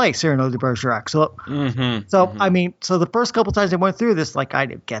the play Cyrano de Bergerac. So I mean, so the first couple times I went through this, like, I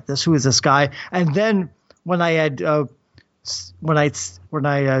didn't get this. Who is this guy? And then when I had heard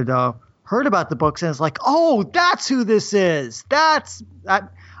about the books, and it's like, oh, that's who this is. That's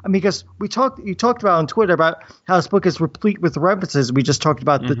that. I mean, because you talked about on Twitter about how this book is replete with references. We just talked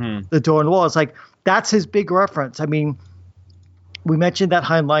about the door and the wall. It's like, that's his big reference. I mean, we mentioned that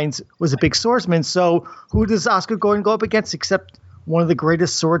Heinlein was a big swordsman. So who does Oscar Gordon go up against except one of the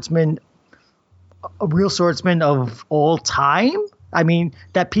greatest swordsmen, a real swordsman of all time? I mean,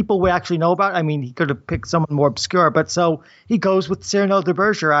 that people would actually know about. I mean, he could have picked someone more obscure, but so he goes with Cyrano de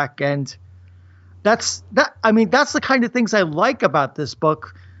Bergerac, and that's the kind of things I like about this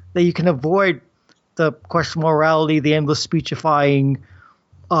book, that you can avoid the questionable morality, the endless speechifying,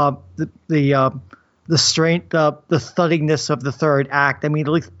 the strength, the thuddingness of the third act. I mean,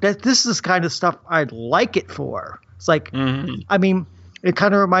 this is the kind of stuff I'd like it for. It's like, I mean, it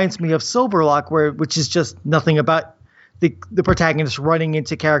kind of reminds me of Silverlock, which is just nothing about the protagonist running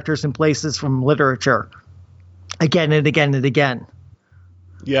into characters and places from literature again and again and again.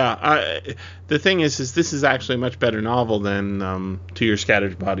 Yeah, the thing is this is actually a much better novel than To Your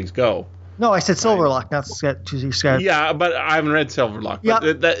Scattered Bodies Go. No, I said Silverlock, not To Your Scattered. Yeah, but I haven't read Silverlock. Yeah.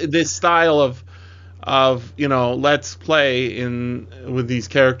 But this style of let's play with these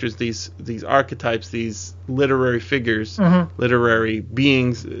characters, these archetypes, these literary figures, literary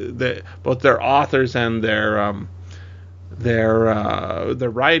beings, both their authors and their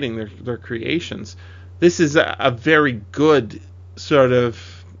writing, their creations. This is a very good sort of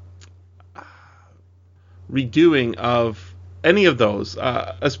redoing of any of those,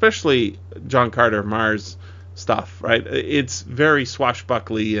 especially John Carter Mars stuff, right? It's very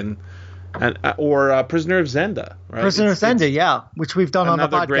swashbuckly or Prisoner of Zenda, right? Prisoner of Zenda, yeah, which we've done on the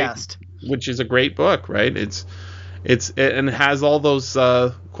podcast, which is a great book, right? And has all those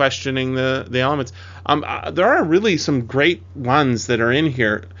questioning the elements. There are really some great ones that are in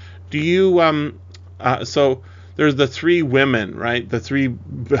here. Do you so there's the three women, right? The three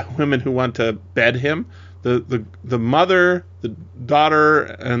women who want to bed him. The mother, the daughter,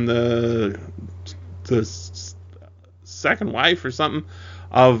 and the second wife or something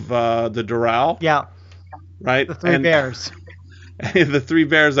of the Doral. Yeah. Right? The three bears. The three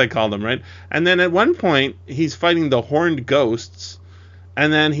bears, I call them, right? And then at one point, he's fighting the horned ghosts,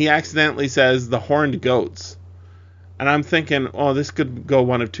 and then he accidentally says the horned goats. And I'm thinking, oh, this could go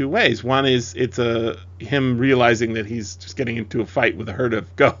one of two ways. One is it's him realizing that he's just getting into a fight with a herd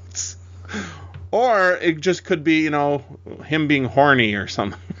of goats. Or it just could be, him being horny or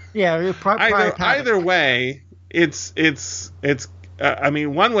something. Yeah, either way, it's I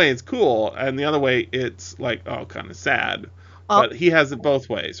mean, one way it's cool, and the other way it's like, oh, kind of sad. But he has it both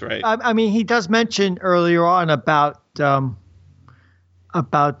ways, right? I mean, he does mention earlier on about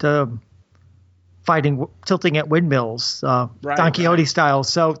tilting at windmills, Right, Don Quixote right. style.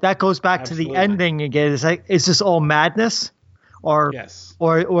 So that goes back to Absolutely. the ending again. It's like, is this all madness, or Yes.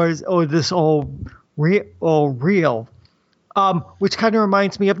 or this all real? Which kind of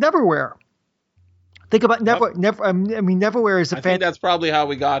reminds me of Neverwhere. Think about Yep. Neverwhere is a I think that's probably how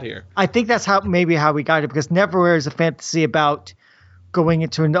we got here. I think that's how we got it, because Neverwhere is a fantasy about going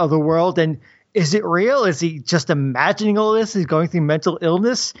into another world. And is it real? Is he just imagining all this? He's going through mental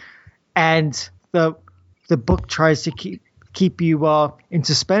illness, and the book tries to keep you in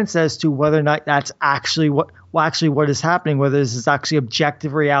suspense as to whether or not that's actually what is happening. Whether this is actually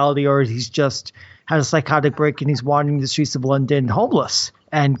objective reality, or he's just had a psychotic break and he's wandering the streets of London, homeless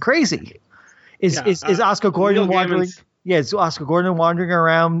and crazy. Is Oscar Gordon Neil wandering? Gaiman's- Yeah, is Oscar Gordon wandering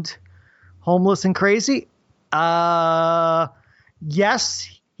around homeless and crazy?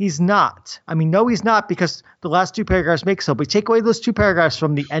 Yes, he's not. I mean, no, he's not, because the last two paragraphs make so. But take away those two paragraphs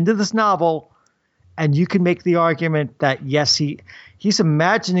from the end of this novel, and you can make the argument that yes, he's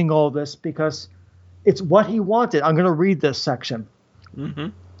imagining all this because it's what he wanted. I'm going to read this section. Mm-hmm.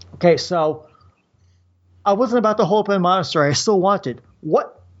 Okay, so I wasn't about to hold up in a monastery. I still wanted.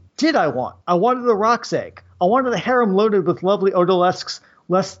 What did I want? I wanted the rock's egg. I wanted a harem loaded with lovely odalisques,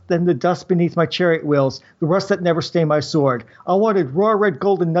 less than the dust beneath my chariot wheels, the rust that never stained my sword. I wanted raw red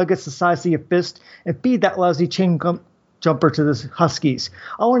golden nuggets the size of your fist, and feed that lousy chain jumper to the huskies.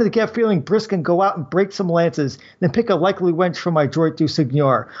 I wanted to get feeling brisk and go out and break some lances, then pick a likely wench for my droit du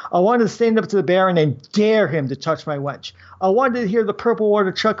seigneur. I wanted to stand up to the baron and dare him to touch my wench. I wanted to hear the purple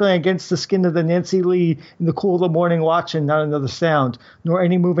water chuckling against the skin of the Nancy Lee in the cool of the morning watch, and not another sound, nor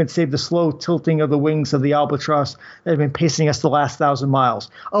any movement save the slow tilting of the wings of the albatross that had been pacing us the last 1,000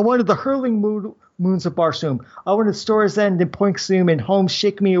 miles. I wanted the hurling moons of Barsoom. I wanted Store's End and Pointsum and Holmes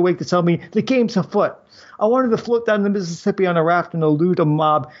shake me awake to tell me the game's afoot. I wanted to float down the Mississippi on a raft and elude a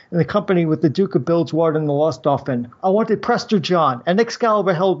mob in the company with the Duke of Bilgewater and the Lost Dolphin. I wanted Prester John, an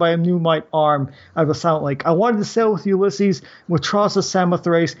Excalibur held by a Nuumite arm out of a silent lake. I wanted to sail with Ulysses, with Charles of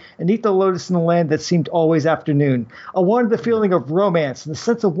Samothrace, and eat the lotus in the land that seemed always afternoon. I wanted the feeling of romance and the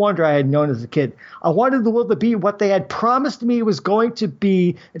sense of wonder I had known as a kid. I wanted the world to be what they had promised me it was going to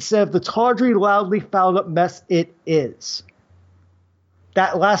be, instead of the tawdry, loudly fouled up mess it is.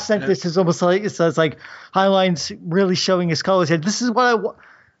 That last sentence is almost like, it says like Heinlein's really showing his colors here. This is what I want.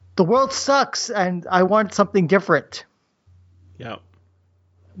 The world sucks, and I want something different. Yeah.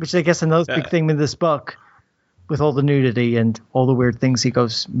 Which I guess another big thing in this book, with all the nudity and all the weird things he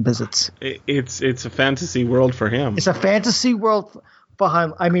goes and visits. It's a fantasy world for him. It's a fantasy world for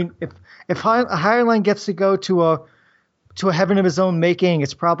Heinlein. I mean, if Heinlein gets to go to a heaven of his own making,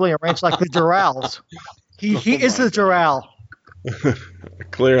 it's probably a ranch like the Durrells. He is the Durrell.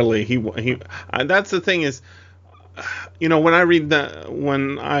 Clearly, he that's the thing is, when I read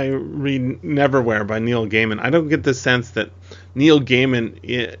Neverwhere by Neil Gaiman, I don't get the sense that Neil Gaiman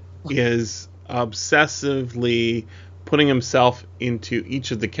is obsessively putting himself into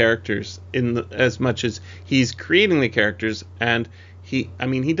each of the characters as much as he's creating the characters. And he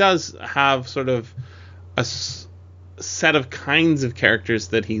does have sort of a set of kinds of characters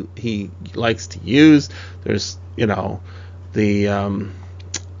that he likes to use. There's the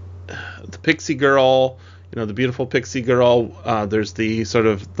pixie girl, the beautiful pixie girl. There's the sort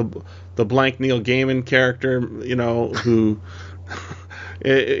of the blank Neil Gaiman character, who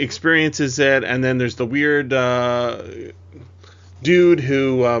experiences it, and then there's the weird dude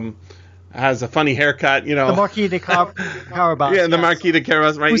who has a funny haircut, The Marquis de Carabas. Yeah, the Marquis de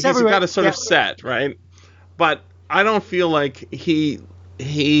Carabas, right? He's got a sort of yeah. set, right? But I don't feel like he.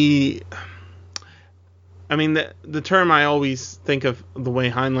 I mean, the term I always think of the way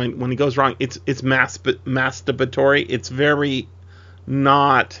Heinlein, when he goes wrong, it's masturbatory. It's very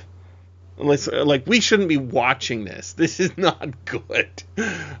not. Like, we shouldn't be watching this. This is not good,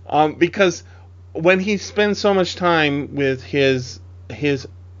 because when he spends so much time with his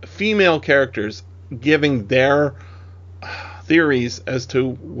female characters giving their theories as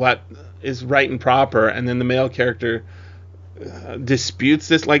to what is right and proper, and then the male character disputes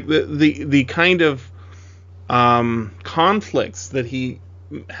this, like the kind of conflicts that he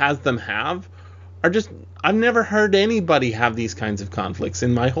has them have are just, I've never heard anybody have these kinds of conflicts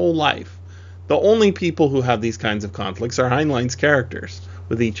in my whole life. The only people who have these kinds of conflicts are Heinlein's characters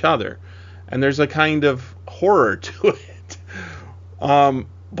with each other, and there's a kind of horror to it.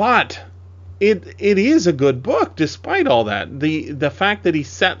 But it is a good book despite all that. The fact that he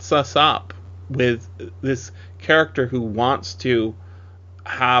sets us up with this character who wants to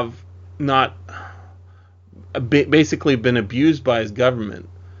have not basically been abused by his government,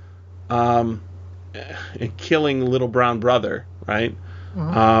 and killing little brown brother, right?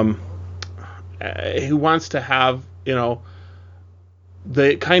 Mm-hmm. who wants to have,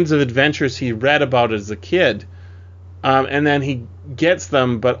 the kinds of adventures he read about as a kid, and then he gets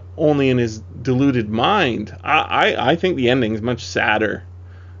them, but only in his deluded mind. I think the ending is much sadder,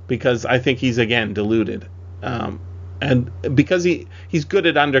 because I think he's again deluded, and because he's good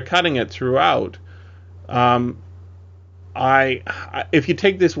at undercutting it throughout. If you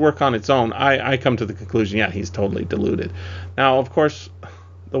take this work on its own, I come to the conclusion, yeah, he's totally deluded. Now, of course,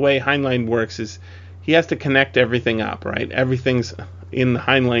 the way Heinlein works is he has to connect everything up, right? Everything's in the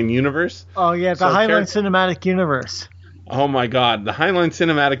Heinlein universe. Oh, yeah, the Heinlein cinematic universe. Oh, my God. The Heinlein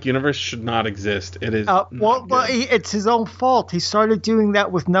cinematic universe should not exist. It is well, it's his own fault. He started doing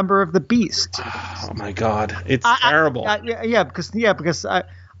that with Number of the Beast. Oh, my God. It's terrible. Because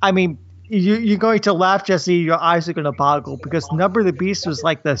I mean, you're going to laugh, Jesse. Your eyes are going to boggle, because Number of the Beast was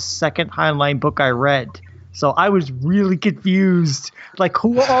like the second Heinlein book I read. So I was really confused. Like,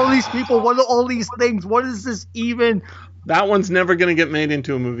 who are all these people? What are all these things? What is this even? That one's never going to get made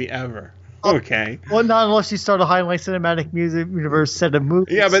into a movie ever. Okay. Well, not unless you start a Heinlein cinematic music universe set of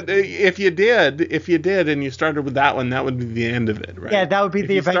movies. Yeah, but if you did, and you started with that one, that would be the end of it, right? Yeah, that would be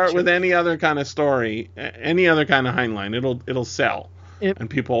the adventure. Start with any other kind of story, any other kind of Heinlein, it'll sell, and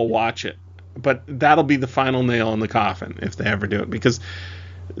people will watch it. But that'll be the final nail in the coffin if they ever do it, because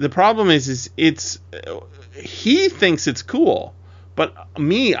the problem is he thinks it's cool, but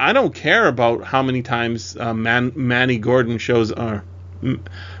me, I don't care about how many times Manny Gordon shows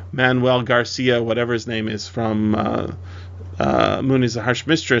Manuel Garcia, whatever his name is, from Moon is a Harsh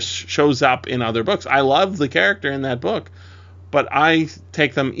Mistress, shows up in other books. I love the character in that book, but I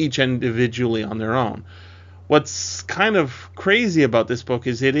take them each individually on their own. What's kind of crazy about this book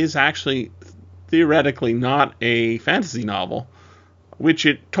is it is actually theoretically not a fantasy novel, which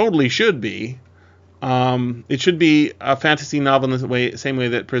it totally should be. It should be a fantasy novel in the same way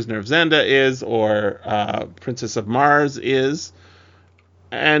that Prisoner of Zenda is, or Princess of Mars is.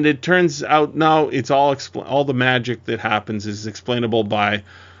 And it turns out now it's all the magic that happens is explainable by,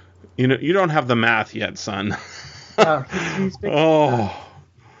 you don't have the math yet, son. Oh.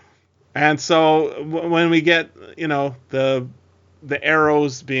 And so when we get, the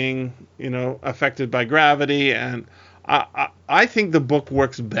arrows being, affected by gravity, and I think the book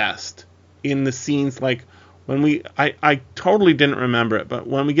works best in the scenes like when I totally didn't remember it, but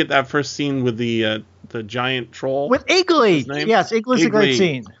when we get that first scene with the giant troll with Igley. Yes, Igley's a great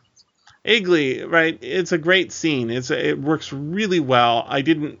scene. Igley, right? It's a great scene. It works really well.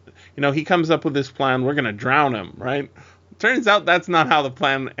 He comes up with this plan. We're gonna drown him, right? Turns out that's not how the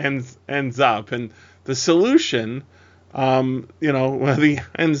plan ends up, and the solution, when he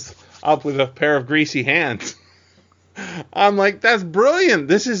ends up with a pair of greasy hands. I'm like, that's brilliant.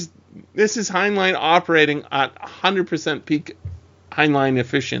 This is Heinlein operating at 100% peak Heinlein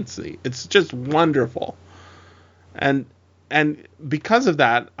efficiency. It's just wonderful. And because of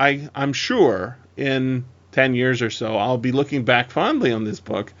that, I'm sure in 10 years or so, I'll be looking back fondly on this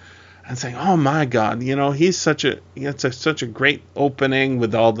book and saying, oh my God, he's such a great opening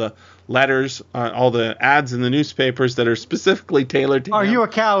with all the letters, all the ads in the newspapers that are specifically tailored to him. Are you a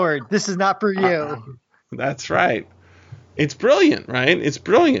coward? This is not for you. That's right. It's brilliant, right? It's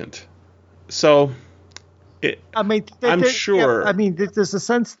brilliant. So, I'm sure. Yeah, there's a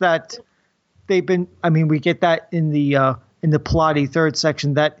sense that they've been. We get that in the plotty third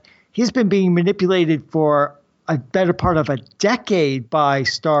section that he's been being manipulated for a better part of a decade by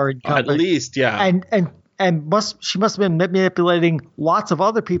Starr and Company. At least, yeah. And she must have been manipulating lots of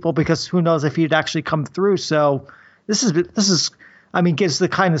other people, because who knows if he'd actually come through. So this is gives the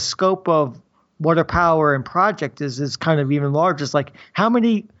kind of scope of what her power and project is kind of even larger. It's like how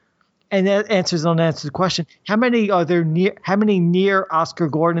many, and that answers unanswered question. How many near Oscar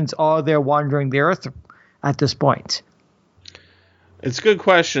Gordons are there wandering the earth at this point? It's a good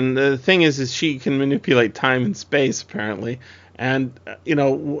question. The thing is she can manipulate time and space apparently, and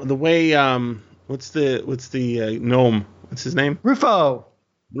the way what's the gnome? What's his name? Rufo.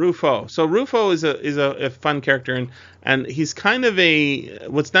 So Rufo is a fun character, and he's kind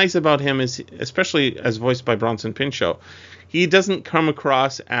of what's nice about him is, especially as voiced by Bronson Pinchot, he doesn't come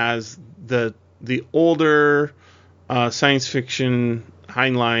across as the older science fiction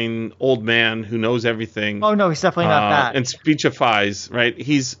Heinlein old man who knows everything. Oh no, he's definitely not that. And speechifies, right?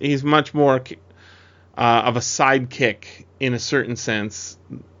 He's much more of a sidekick in a certain sense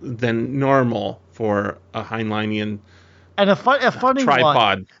than normal for a Heinleinian. And a funny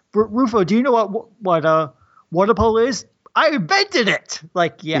tripod. One. Rufo, do you know what a water polo is? I invented it.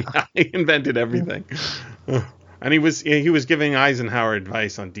 Yeah, he invented everything. And he was giving Eisenhower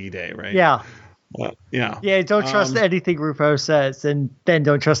advice on D-Day, right? Yeah. Yeah. Yeah, don't trust anything Rufo says, and then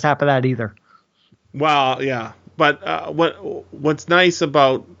don't trust half of that either. Well, yeah, but what's nice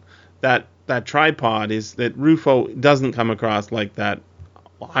about that tripod is that Rufo doesn't come across like that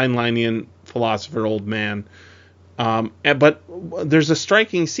Heinleinian philosopher old man. But there's a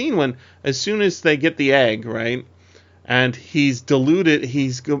striking scene when, as soon as they get the egg, right, and he's deluded,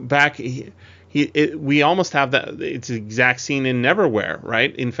 he's go back. We almost have that. It's the exact scene in Neverwhere,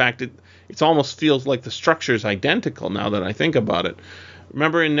 right? In fact, it almost feels like the structure is identical now that I think about it.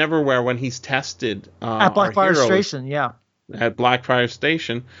 Remember in Neverwhere when he's tested At Blackfire Station, yeah. At Blackfire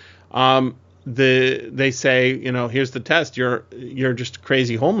Station, they say, here's the test. You're just a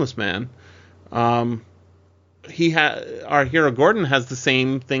crazy homeless man. Our hero Gordon has the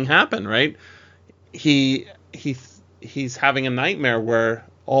same thing happen, right? He's having a nightmare where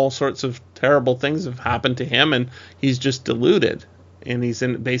all sorts of terrible things have happened to him, and he's just deluded, and he's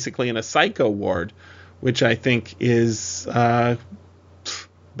basically in a psycho ward, which I think is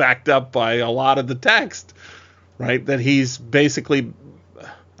backed up by a lot of the text, right? That he's basically,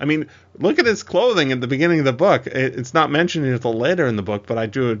 I mean, look at his clothing at the beginning of the book. It's not mentioned until later in the book, but I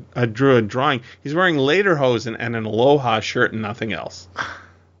drew a drawing. He's wearing lederhosen and an Aloha shirt and nothing else.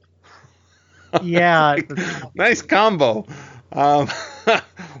 Yeah. Nice combo.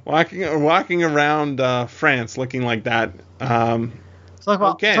 Walking around France looking like that. Talk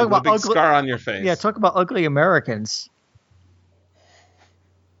about with a big scar on your face. Yeah, talk about ugly Americans.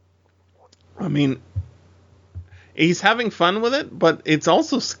 I mean, he's having fun with it, but it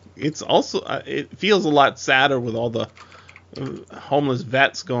feels a lot sadder with all the homeless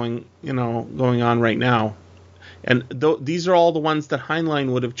vets going on right now. And these are all the ones that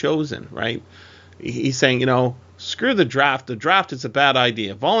Heinlein would have chosen, right? He's saying, screw the draft. The draft is a bad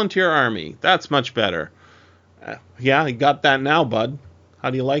idea. Volunteer army, that's much better. Yeah, he got that now, bud. How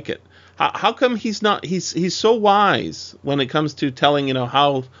do you like it? How come he's not? He's so wise when it comes to telling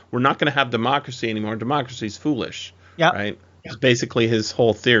how we're not going to have democracy anymore. Democracy's foolish. Yeah. Right. It's basically his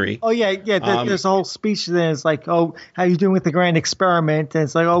whole theory. Oh yeah. There's a whole speech there. It's like, oh, how you doing with the grand experiment? And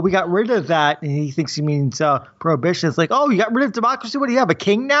it's like, oh, we got rid of that, and he thinks he means prohibition. It's like, oh, you got rid of democracy. What do you have, a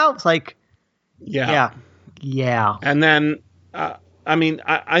king now? It's like, yeah. And then,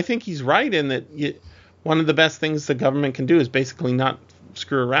 I think he's right in that one of the best things the government can do is basically not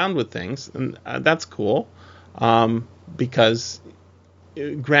screw around with things, and that's cool, because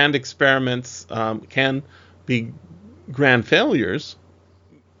grand experiments can be grand failures,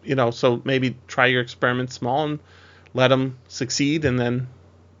 so maybe try your experiments small and let them succeed, and then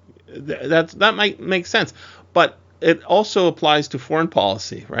that might make sense. But it also applies to foreign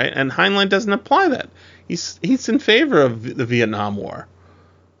policy, right? And Heinlein doesn't apply that. He's in favor of the Vietnam War.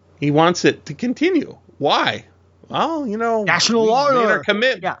 He wants it to continue. Why? Well, national honor.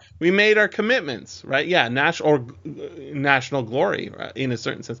 We made our commitments, right? Yeah, national glory, right? In a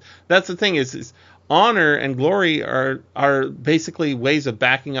certain sense. That's the thing is honor and glory are basically ways of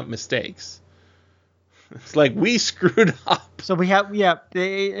backing up mistakes. It's like we screwed up. So we have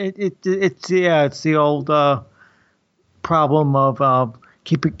it's the old problem of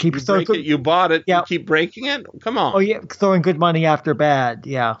keep break it, you bought it, you keep breaking it. Come on. Oh yeah, throwing good money after bad.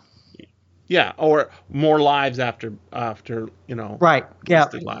 Yeah. Yeah, or more lives after right. Yeah.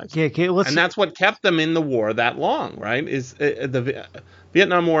 Lives. Yeah. Okay, and that's what kept them in the war that long, right? Is the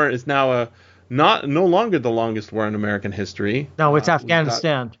Vietnam War is now no longer the longest war in American history. No, it's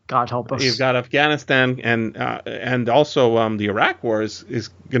Afghanistan. God help us. You've got Afghanistan and also the Iraq War is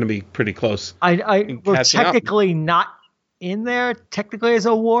going to be pretty close. We're technically not in there technically as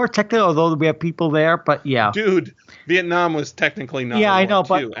a war, although we have people there, but yeah. Dude, Vietnam was technically not. Yeah, a I know,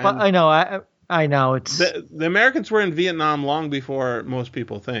 war too. but I know, I know it's the Americans were in Vietnam long before most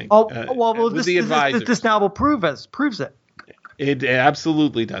people think. This novel proves it. It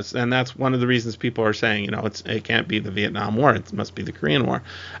absolutely does, and that's one of the reasons people are saying, it can't be the Vietnam War; it must be the Korean War.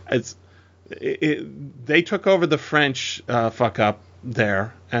 They took over the French fuck up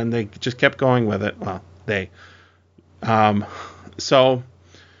there, and they just kept going with it. Well,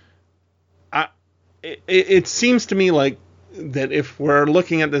 it seems to me like that if we're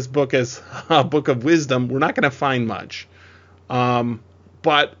looking at this book as a book of wisdom, we're not going to find much.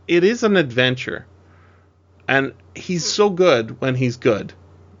 But it is an adventure. And he's so good when he's good.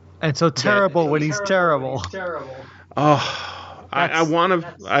 And so terrible when he's terrible. Oh, I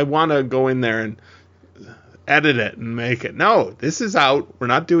want to go in there and edit it and make it. No, this is out. We're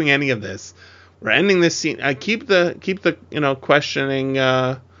not doing any of this. We're ending this scene. I keep the questioning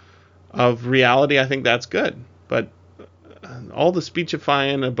of reality. I think that's good, but all the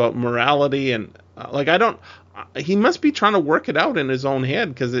speechifying about morality and he must be trying to work it out in his own head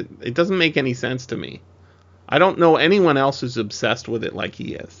because it doesn't make any sense to me. I don't know anyone else who's obsessed with it like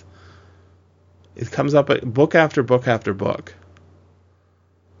he is. it comes up book after book after book.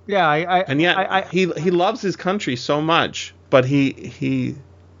 Yeah, And yet he loves his country so much, but he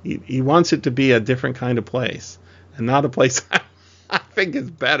wants it to be a different kind of place, and not a place I think is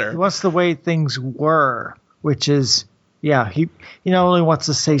better. He wants the way things were, which is, yeah, he not only wants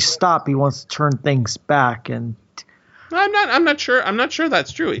to say stop, he wants to turn things back. And I'm not sure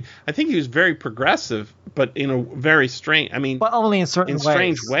that's true. I think he was very progressive, but in a very strange. I mean, but only in certain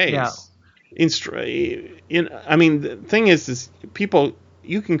strange ways. Yeah. I mean, the thing is people.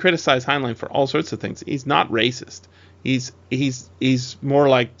 You can criticize Heinlein for all sorts of things. He's not racist. He's more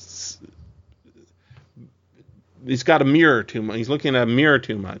like he's got a mirror too much. He's looking at a mirror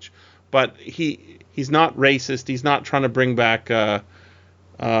too much. But he's not racist. He's not trying to bring back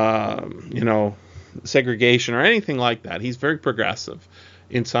segregation or anything like that. He's very progressive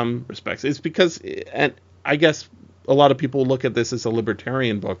in some respects. It's because, and I guess a lot of people look at this as a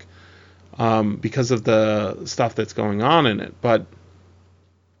libertarian book because of the stuff that's going on in it. But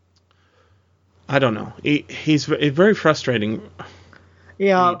I don't know. He's very frustrating.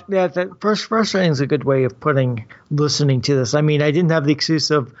 Yeah, that frustrating is a good way of listening to this. I mean, I didn't have the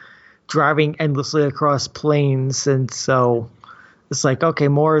excuse of driving endlessly across plains, and so it's like, okay,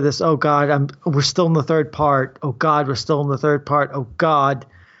 more of this. Oh God, we're still in the third part. Oh God, we're still in the third part. Oh God,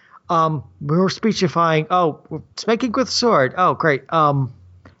 we were speechifying. Oh, we're spanking with a sword. Oh great.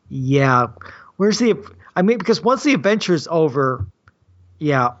 Yeah, because once the adventure's over,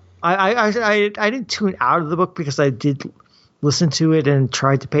 yeah. I didn't tune out of the book because I did listen to it and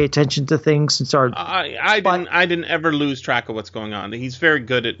tried to pay attention to things and started. I didn't ever lose track of what's going on. He's very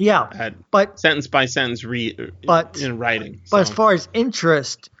good at sentence by sentence in writing. But as far as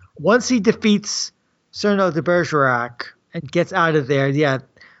interest, once he defeats Cyrano de Bergerac and gets out of there, yeah,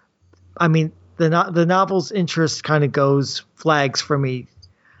 I mean the novel's interest kind of flags for me.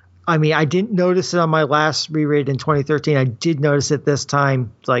 I mean, I didn't notice it on my last reread in 2013. I did notice it this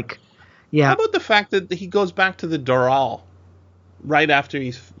time. It's like, yeah. How about the fact that he goes back to the Doral right after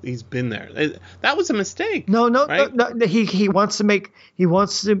he's been there? That was a mistake. No. Right? No. He wants to make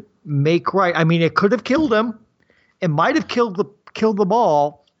right. I mean, it could have killed him. It might have killed them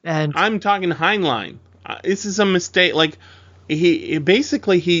all. And I'm talking Heinlein. This is a mistake. Like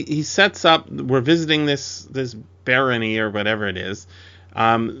he sets up. We're visiting this barony or whatever it is.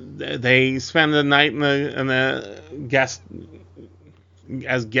 They spend the night in the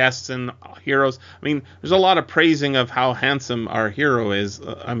as guests and heroes. I mean, there's a lot of praising of how handsome our hero is.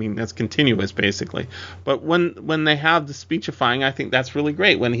 I mean, that's continuous basically. But when they have the speechifying, I think that's really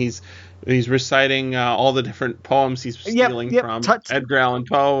great. When he's reciting all the different poems he's stealing from Edgar Allan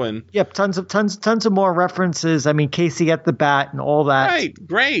Poe and tons of more references. I mean, Casey at the Bat and all that. Right,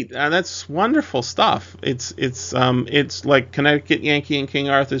 great. That's wonderful stuff. It's like Connecticut Yankee and King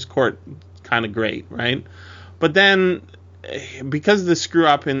Arthur's Court, kind of great, right? But then, because of the screw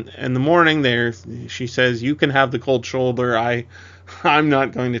up in the morning, she says, "You can have the cold shoulder. I'm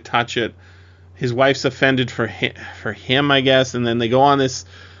not going to touch it." His wife's offended for him, I guess, and then they go on this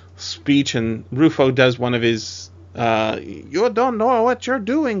speech, and Rufo does one of his "you don't know what you're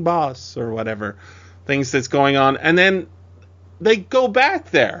doing, boss," or whatever things that's going on, and then they go back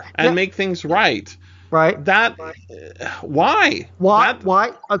there and make things right. Right. That why?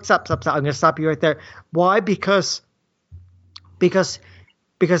 Why? Oh, stop. I'm going to stop you right there. Why? Because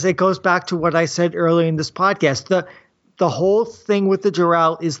it goes back to what I said earlier in this podcast. The whole thing with the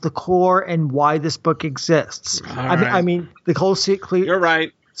Doral is the core and why this book exists. I mean, the whole secret. You're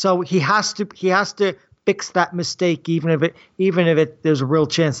right. So he has to fix that mistake, even if there's a real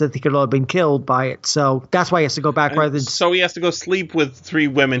chance that he could have been killed by it. So that's why he has to go back rather than. So he has to go sleep with 3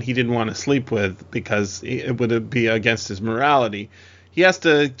 women he didn't want to sleep with because it would be against his morality. He has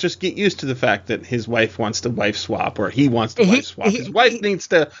to just get used to the fact that his wife wants to wife swap, or he wants to wife swap. His wife needs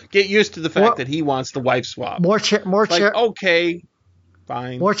to get used to the fact that he wants to wife swap. Okay,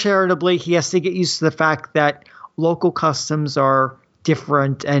 fine. More charitably, he has to get used to the fact that local customs are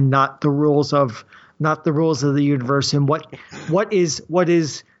different and not the rules of the universe. And what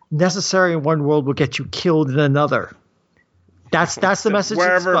is necessary in one world will get you killed in another. That's the message.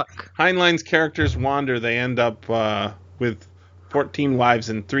 Wherever Heinlein's characters wander, they end up with 14 wives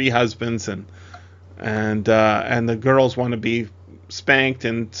and 3 husbands, and the girls want to be spanked,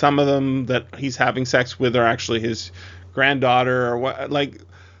 and some of them that he's having sex with are actually his granddaughter or what. Like,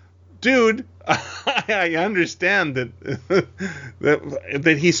 dude, I understand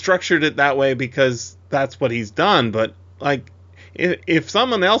that he structured it that way because that's what he's done, but like if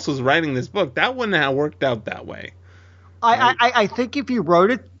someone else was writing this book, that wouldn't have worked out that way. I think if you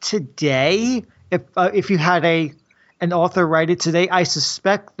wrote it today, if you had a an author write it today, I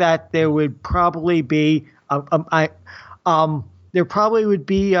suspect that there would probably be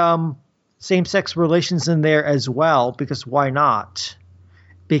same-sex relations in there as well, because why not?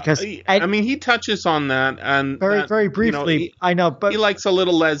 Because I mean, he touches on that, and very briefly. I know, but he likes a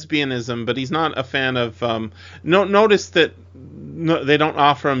little lesbianism, but he's not a fan of. Notice that they don't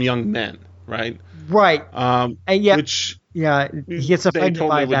offer him young men, right? Right. And which he gets offended totally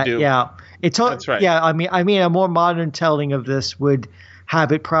by would that. do. Yeah, That's right. Yeah, I mean, a more modern telling of this would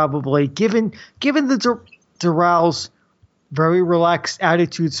have it probably given the Durrell's very relaxed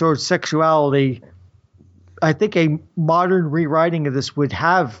attitude towards sexuality. I think a modern rewriting of this would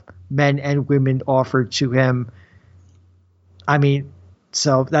have men and women offered to him. I mean,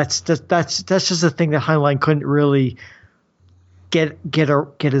 so that's just a thing that Heinlein couldn't really get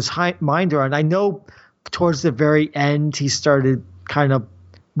his mind around. I know towards the very end he started kind of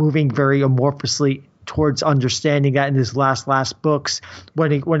moving very amorphously towards understanding that in his last books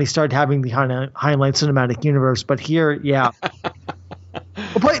when he started having the Heinlein cinematic universe. But here, yeah.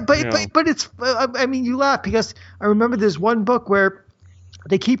 But it's, I mean, you laugh because I remember there's one book where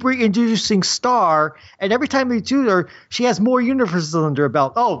they keep reintroducing Star, and every time they do her, she has more universes under her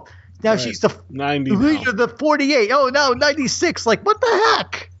belt. Oh, now she's the 90 leader of the 48. Oh, now 96. Like, what the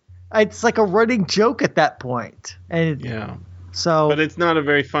heck? It's like a running joke at that point. And yeah. So, but it's not a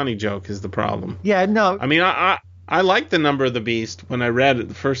very funny joke is the problem. Yeah, no. I mean, I like the Number of the Beast when I read it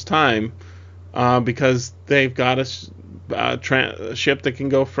the first time because they've got a ship that can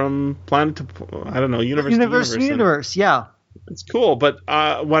go from planet to, I don't know, universe to universe. Yeah. It's cool, but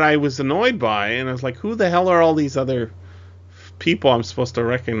what I was annoyed by, and I was like, who the hell are all these other people I'm supposed to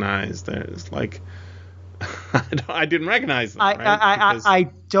recognize? There's like, I didn't recognize them. I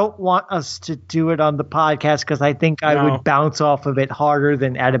don't want us to do it on the podcast because I think I would bounce off of it harder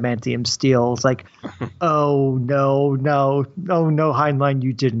than adamantium steel. It's like, oh no, Heinlein,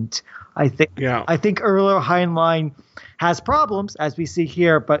 you didn't. I think earlier Heinlein has problems, as we see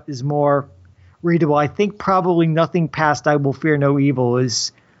here, but is more readable. I think probably nothing past I Will Fear No Evil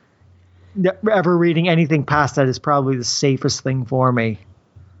is ever reading anything past that is probably the safest thing for me.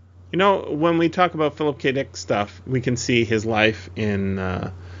 You know, when we talk about Philip K. Dick stuff, we can see his life in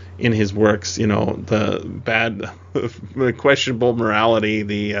his works. You know, the bad, the questionable morality,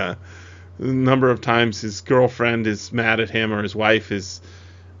 the number of times his girlfriend is mad at him or his wife is,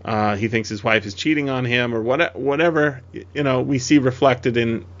 he thinks his wife is cheating on him or whatever. You know, we see reflected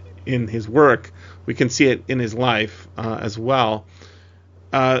in his work. We can see it in his life as well.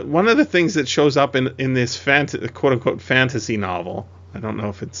 One of the things that shows up in this quote unquote fantasy novel, I don't know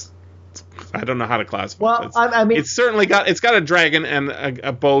if I don't know how to classify. Well, I mean, it's got a dragon and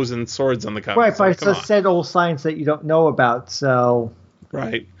a bows and swords on the cover. Right, but it's a set old science that you don't know about. So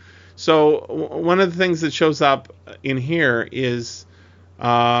right. So one of the things that shows up in here is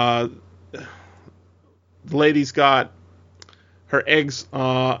the lady's got her eggs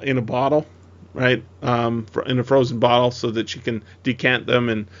in a bottle, right? In a frozen bottle, so that she can decant them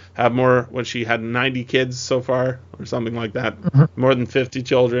and have more. When she had 90 kids so far, or something like that, more than 50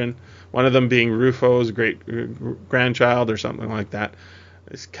 children. One of them being Rufo's great grandchild, or something like that.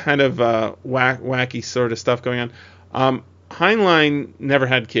 It's kind of wacky sort of stuff going on. Heinlein never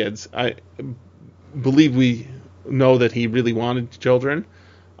had kids. I believe we know that he really wanted children.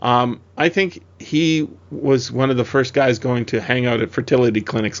 I think he was one of the first guys going to hang out at fertility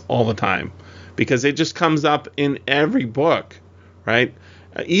clinics all the time, because it just comes up in every book, right?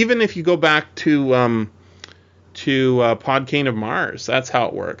 Even if you go back to Podkayne of Mars, that's how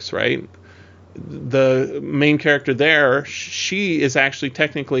it works, right? The main character there, she is actually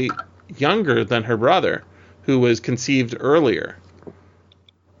technically younger than her brother, who was conceived earlier,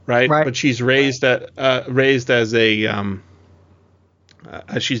 right? But she's raised as a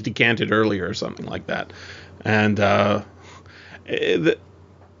she's decanted earlier or something like that, and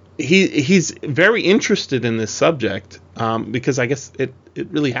he's very interested in this subject because I guess it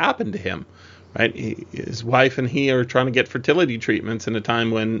really happened to him, right? His wife and he are trying to get fertility treatments in a time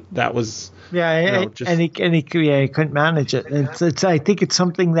when that was and he couldn't manage it. It's I think it's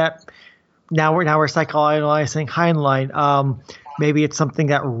something that now we're psychoanalyzing Heinlein. Maybe it's something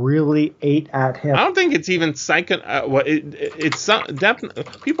that really ate at him. I don't think it's even it's definitely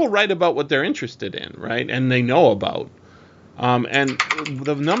people write about what they're interested in, right? And they know about. And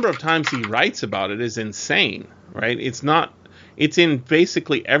the number of times he writes about it is insane, right? It's in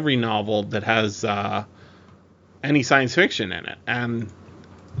basically every novel that has any science fiction in it, and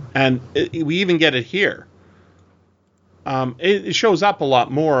we even get it here. It shows up a lot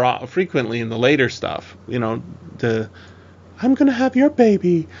more frequently in the later stuff. You know, I'm going to have your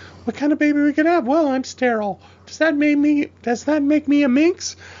baby. What kind of baby are we going to have? Well, I'm sterile. Does that make me a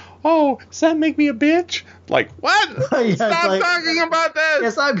minx? Oh, does that make me a bitch? Like, what? Yeah, Stop talking about this.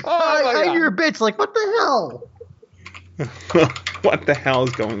 Yes, I'm your bitch. Like, what the hell? What the hell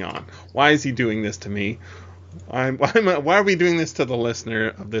is going on? Why is he doing this to me? Why are we doing this to the listener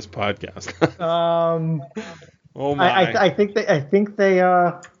of this podcast? Oh my! I think they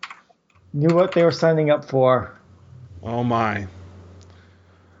knew what they were signing up for. Oh my!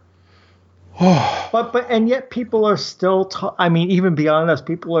 And yet people are still. I mean, even beyond us,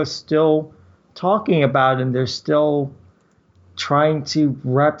 people are still talking about him. They're still trying to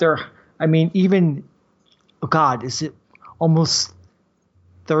wrap their. I mean, even. Oh God, is it almost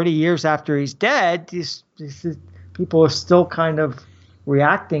 30 years after he's dead? People are still kind of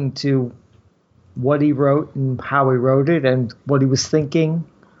reacting to what he wrote and how he wrote it and what he was thinking.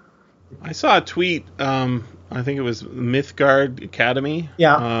 I saw a tweet. I think it was Mythgard Academy.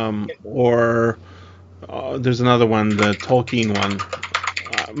 Yeah. Or there's another one, the Tolkien one.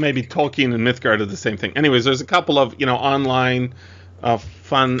 Maybe Tolkien and Mythgard are the same thing. Anyways, there's a couple of online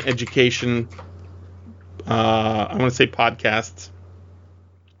fun education. I want to say podcasts.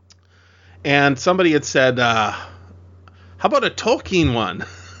 And somebody had said, "How about a Tolkien one?"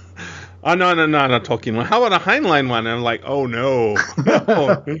 Oh, no, not a Tolkien one. How about a Heinlein one? And I'm like, oh, no,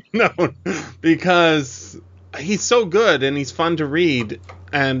 because he's so good and he's fun to read.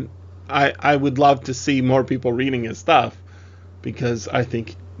 And I would love to see more people reading his stuff because I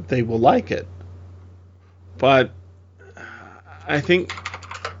think they will like it. But I think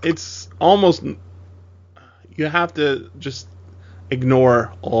it's almost, you have to just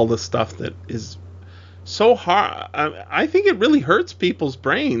ignore all the stuff that is so hard. I think it really hurts people's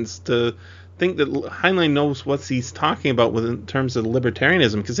brains to think that Heinlein knows what he's talking about in terms of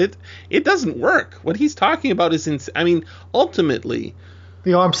libertarianism, because it doesn't work. What he's talking about is, ultimately,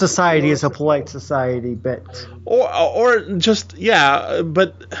 the armed society is a polite society, but or just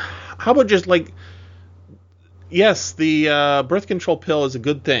but how about just like, yes, the birth control pill is a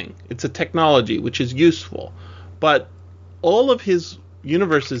good thing. It's a technology which is useful, but all of his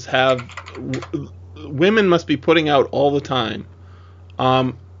universes have women must be putting out all the time,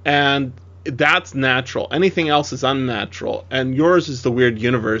 and that's natural. Anything else is unnatural, and yours is the weird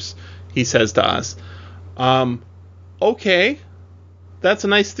universe, he says to us. Okay, that's a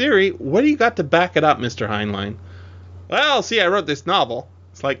nice theory. What do you got to back it up, Mr. Heinlein? Well, see, I wrote this novel.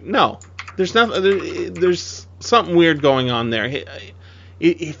 It's like, no, there's nothing. There's something weird going on there.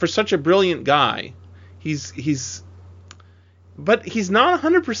 He, for such a brilliant guy, but he's not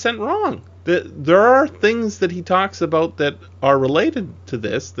 100% wrong. There are things that he talks about that are related to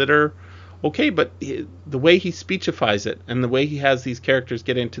this that are okay, but the way he speechifies it and the way he has these characters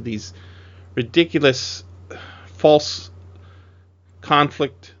get into these ridiculous, false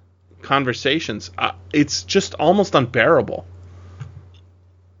conflict conversations, it's just almost unbearable.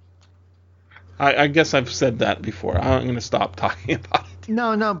 I guess I've said that before. I'm going to stop talking about it.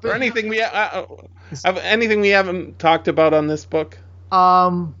 No. But anything we haven't talked about on this book?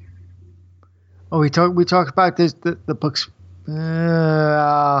 we talked about this the books.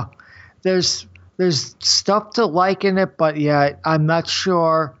 There's stuff to like in it, but yeah, I'm not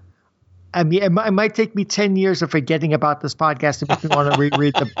sure. I mean, it might take me 10 years of forgetting about this podcast if you want to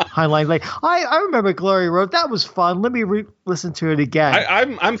reread the Heinlein. Like, I remember Glory Road. That was fun. Let me listen to it again.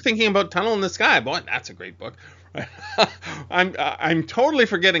 I'm thinking about Tunnel in the Sky. Boy, that's a great book. I'm totally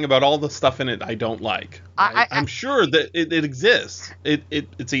forgetting about all the stuff in it I don't like. I'm sure that it exists.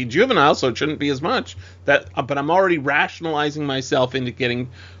 It's a juvenile, so it shouldn't be as much. But I'm already rationalizing myself into getting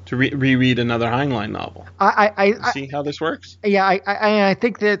to reread another Heinlein novel. See how this works? Yeah, I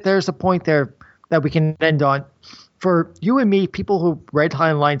think that there's a point there that we can end on. For you and me, people who read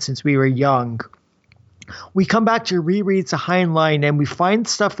Heinlein since we were young, we come back to rereads of Heinlein and we find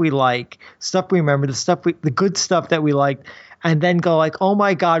stuff we like, stuff we remember, the good stuff that we liked, and then go like, oh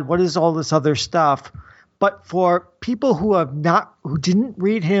my God, what is all this other stuff? But for people who didn't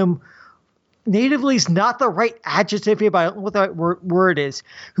read him, natively is not the right adjective here, but I don't know what the right word is,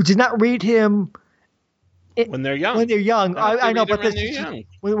 who did not read him when they're young. When they're young. I know, but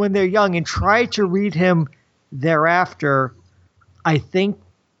when they're young and try to read him thereafter, I think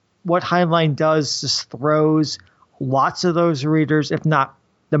what Heinlein does just throws lots of those readers, if not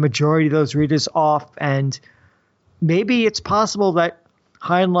the majority of those readers, off. And maybe it's possible that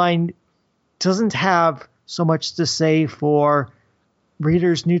Heinlein doesn't have so much to say for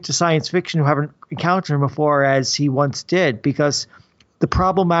readers new to science fiction who haven't encountered him before as he once did, because the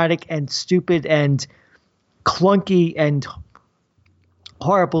problematic and stupid and clunky and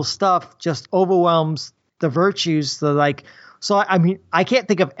horrible stuff just overwhelms the virtues, the like. So I mean, I can't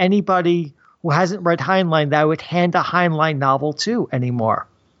think of anybody who hasn't read Heinlein that I would hand a Heinlein novel to anymore.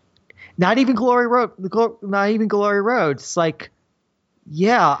 Not even Glory Road. Not even Glory Road. It's like,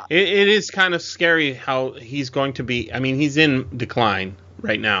 yeah. It is kind of scary how he's going to be. I mean, he's in decline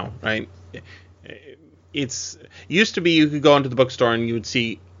right now, right? It's used to be you could go into the bookstore and you would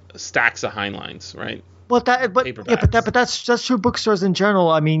see stacks of Heinleins, right? But that's true. Bookstores in general.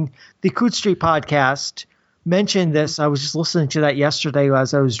 I mean, the Coode Street podcast mentioned this. I was just listening to that yesterday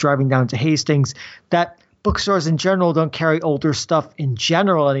as I was driving down to Hastings. That bookstores in general don't carry older stuff in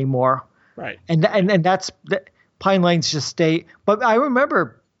general anymore. Right. And that's Heinlein's just stay. But I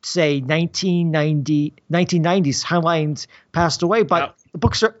remember, say, 1990s, Heinlein's passed away, but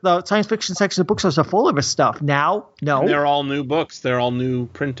the science fiction section of bookstores are full of his stuff. Now, no. And they're all new books. They're all new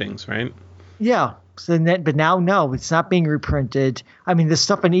printings, right? Yeah. But now, no, it's not being reprinted. I mean, there's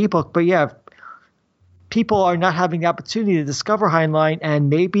stuff in ebook, but yeah, people are not having the opportunity to discover Heinlein, and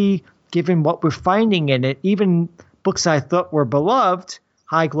maybe given what we're finding in it, even books I thought were beloved,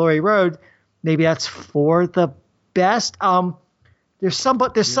 High Glory Road, maybe that's for the best. There's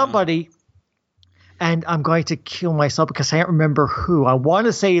somebody, and I'm going to kill myself because I can't remember who. I want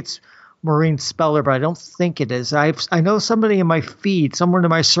to say it's Maureen Speller, but I don't think it is. I know somebody in my feed, somewhere in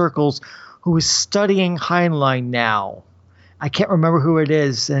my circles, who is studying Heinlein now. I can't remember who it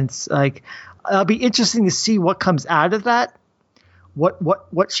is, and it's like, it'll be interesting to see what comes out of that,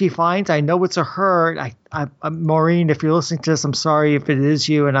 what she finds. I know it's a her. I'm Maureen, if you're listening to this, I'm sorry if it is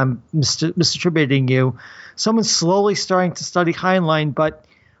you, and I'm misattributing you. Someone's slowly starting to study Heinlein, but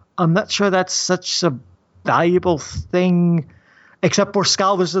I'm not sure that's such a valuable thing, except for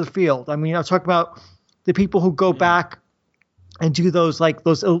scholars of the field. I mean, I'm talking about the people who go back and do those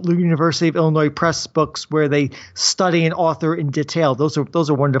University of Illinois Press books where they study an author in detail. Those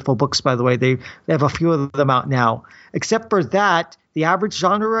are wonderful books, by the way. They have a few of them out now. Except for that, the average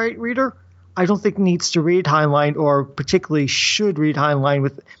genre reader, I don't think needs to read Heinlein, or particularly should read Heinlein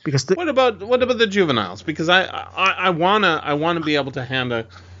what about the juveniles? Because I wanna be able to hand a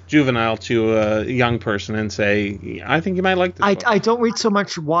juvenile to a young person and say, I think you might like this book. I don't read so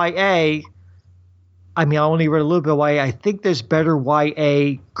much YA. I mean, I only read a little bit of YA. I think there's better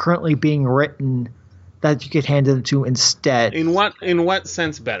YA currently being written that you could hand them to instead. In what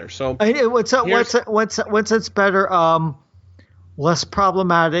sense better? So what sense better? Less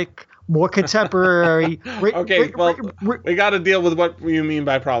problematic, more contemporary. Okay, we got to deal with what you mean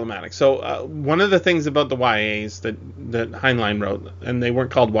by problematic. So one of the things about the YAs that Heinlein wrote, and they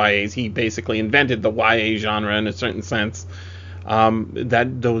weren't called YAs, he basically invented the YA genre in a certain sense.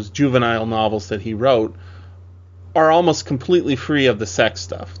 That those juvenile novels that he wrote are almost completely free of the sex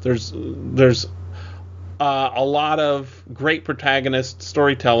stuff. There's a lot of great protagonist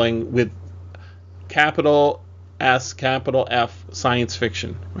storytelling with capital S, capital F science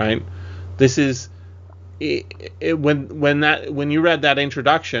fiction, right? This is when you read that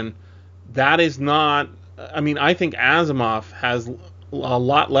introduction, that is not. I mean, I think Asimov has a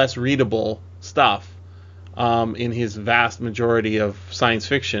lot less readable stuff in his vast majority of science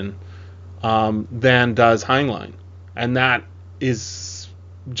fiction than does Heinlein. And that is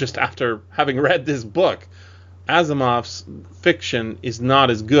just after having read this book. Asimov's fiction is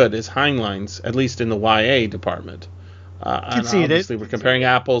not as good as Heinlein's, at least in the YA department. And obviously we're comparing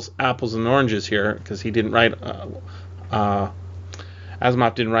apples and oranges here, because he didn't write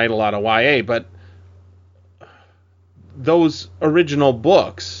Asimov didn't write a lot of YA, but those original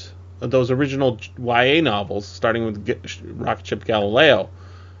books, those original YA novels, starting with Rocket Ship Galileo,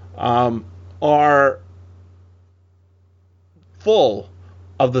 are full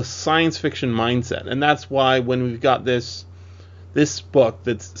of the science fiction mindset. And that's why when we've got this book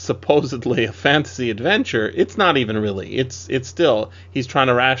that's supposedly a fantasy adventure, it's not even really. It's still, he's trying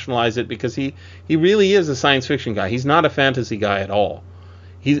to rationalize it because he really is a science fiction guy. He's not a fantasy guy at all.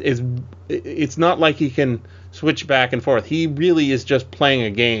 It's not like he can switch back and forth. He really is just playing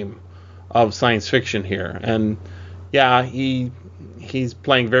a game of science fiction here. And yeah, he's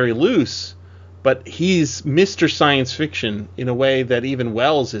playing very loose, but he's Mr. Science Fiction in a way that even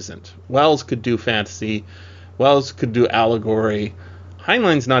Wells isn't. Wells could do fantasy. Wells could do allegory.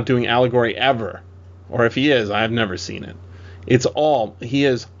 Heinlein's not doing allegory ever. Or if he is, I've never seen it. He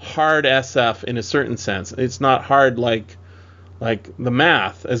is hard SF in a certain sense. It's not hard like the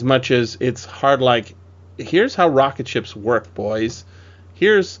math as much as it's hard like, here's how rocket ships work, boys.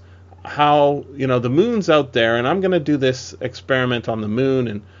 Here's how, the moon's out there, and I'm going to do this experiment on the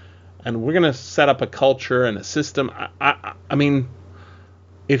moon, and we're going to set up a culture and a system. I mean,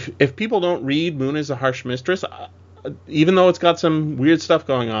 if people don't read Moon is a Harsh Mistress, even though it's got some weird stuff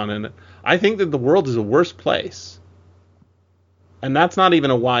going on in it, I think that the world is a worse place. And that's not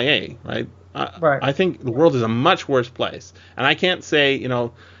even a YA, right? Right. I think the world is a much worse place. And I can't say,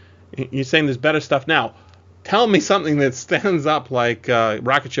 you're saying there's better stuff now. Tell me something that stands up like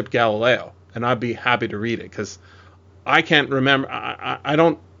Rocket Ship Galileo, and I'd be happy to read it, because I can't remember.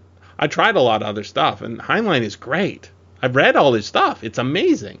 I tried a lot of other stuff, and Heinlein is great. I've read all his stuff. It's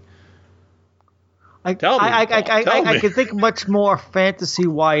amazing. I me. can think much more fantasy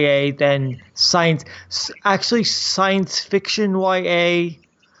YA than science fiction YA.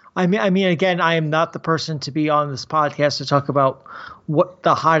 I mean, again, I am not the person to be on this podcast to talk about what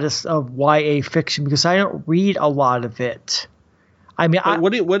the hottest of YA fiction, because I don't read a lot of it. I mean,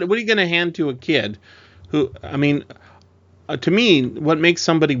 what are you going to hand to a kid who? I mean, to me, what makes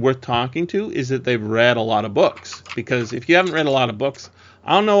somebody worth talking to is that they've read a lot of books. Because if you haven't read a lot of books,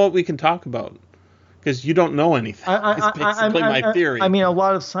 I don't know what we can talk about. Because you don't know anything. It's basically my theory. I mean, a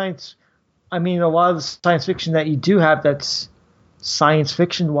lot of the science fiction that you do have that's science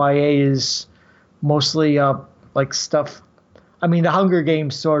fiction YA is mostly like stuff. I mean, the Hunger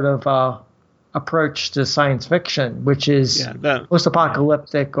Games sort of approach to science fiction, which is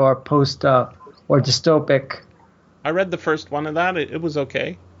post-apocalyptic or post or dystopic. I read the first one of that. It was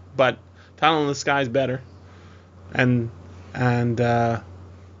okay, but Tunnel in the Sky is better, and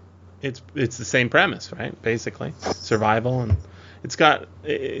it's the same premise, right? Basically, survival, and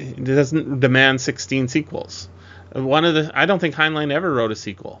it doesn't demand 16 sequels. I don't think Heinlein ever wrote a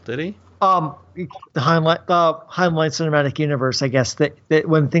sequel, did he? The Heinlein cinematic universe, I guess that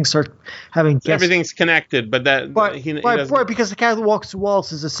when things start having everything's connected, but because The Cat That Walks the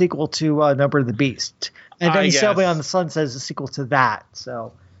Walls is a sequel to Number of the Beast, and then Sailing on the Sunset is a sequel to that.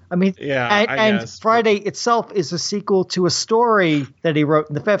 So I mean, and Friday itself is a sequel to a story that he wrote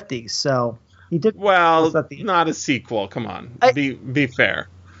in the 50s. So he did not a sequel. Come on, be fair.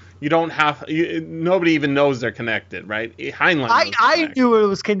 You don't have. Nobody even knows they're connected, right? Heinlein. I knew it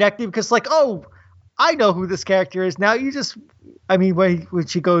was connected because, I know who this character is now. When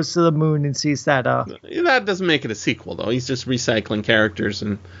she goes to the moon and sees that. That doesn't make it a sequel, though. He's just recycling characters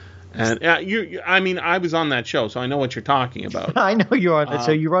and I was on that show, so I know what you're talking about. I know you're on that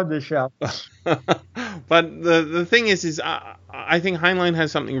show. You run the show. But the thing is I think Heinlein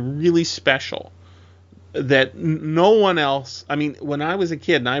has something really special that no one else. I mean, when I was a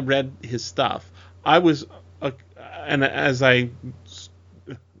kid and I read his stuff, and as I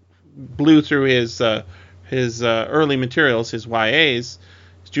blew through his early materials, his YAs,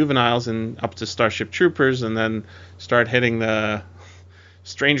 his juveniles, and up to Starship Troopers, and then start hitting the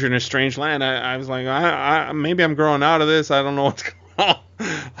Stranger in a Strange Land, I was like, maybe I'm growing out of this. I don't know what's going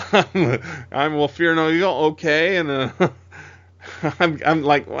on. I'm Will Fear No Evil, okay, and I'm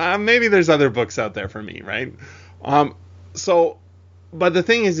like, well, maybe there's other books out there for me, right? But the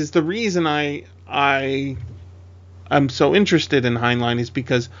thing is the reason I'm so interested in Heinlein is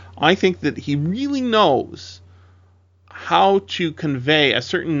because I think that he really knows how to convey a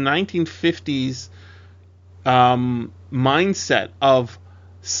certain 1950s mindset of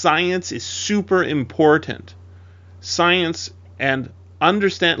science is super important. Science and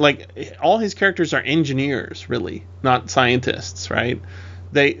understand, all his characters are engineers, really, not scientists, right?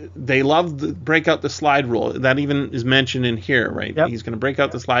 They love to break out the slide rule. That even is mentioned in here, right? Yep. He's going to break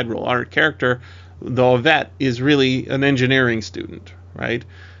out the slide rule. Our character, though a vet, is really an engineering student, right?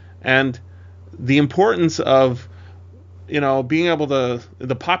 And the importance of, being able to,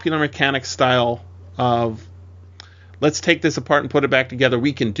 the popular mechanics style of, let's take this apart and put it back together,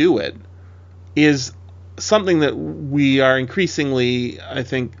 we can do it, is something that we are increasingly, I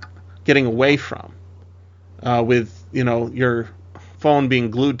think, getting away from, with, your phone being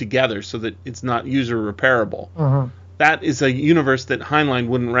glued together so that it's not user repairable. Uh-huh. That is a universe that Heinlein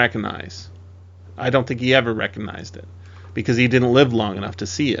wouldn't recognize. I don't think he ever recognized it because he didn't live long enough to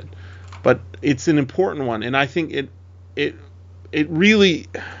see it. But it's an important one, and I think it really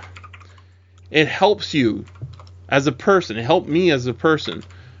helps you as a person. It helped me as a person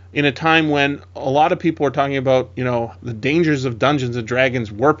in a time when a lot of people are talking about, the dangers of Dungeons and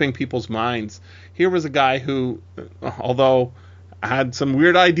Dragons warping people's minds. Here was a guy who, although had some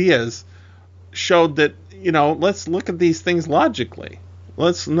weird ideas, showed that, let's look at these things logically.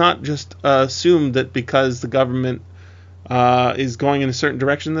 Let's not just assume that because the government is going in a certain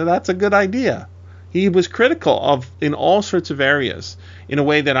direction that's a good idea. He was critical of in all sorts of areas in a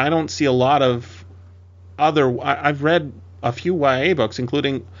way that I don't see a lot of I've read a few YA books,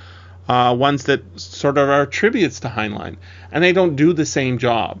 including ones that sort of are tributes to Heinlein, and they don't do the same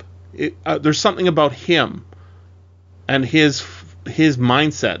job. There's something about him and his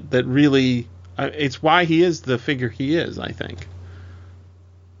mindset that really it's why he is the figure he is, I think.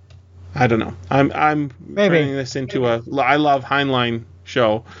 I don't know. I'm turning this into a I love Heinlein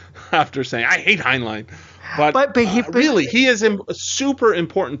show after saying I hate Heinlein. But really, he is super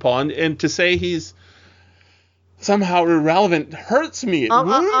important, Paul. And to say he's somehow irrelevant hurts me. I'm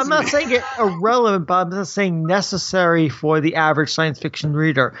not saying it irrelevant, but I'm not saying necessary for the average science fiction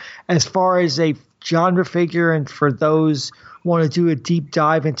reader. As far as a genre figure, and for those who want to do a deep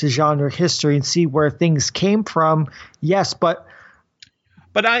dive into genre history and see where things came from, yes, but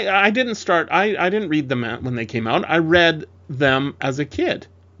I didn't start. I didn't read them when they came out. I read them as a kid,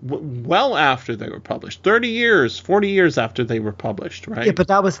 well after they were published. 30 years, 40 years after they were published, right? Yeah, but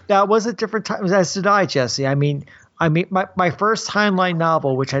that was a different time. As did I, Jesse. I mean, my first Heinlein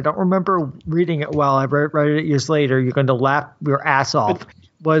novel, which I don't remember reading it well. I read it years later. You're going to laugh your ass off.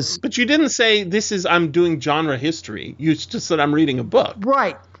 But you didn't say I'm doing genre history. You just said I'm reading a book.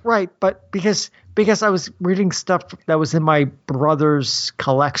 Right. But because I was reading stuff that was in my brother's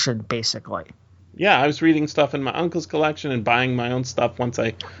collection, basically. Yeah, I was reading stuff in my uncle's collection and buying my own stuff once I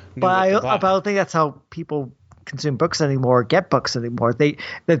knew what to buy. But I don't think that's how people consume books anymore, get books anymore.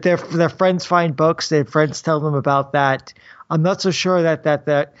 That their friends find books, their friends tell them about that. I'm not so sure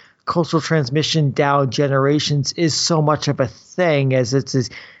that cultural transmission down generations is so much of a thing as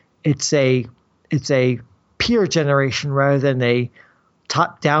it's a peer generation rather than a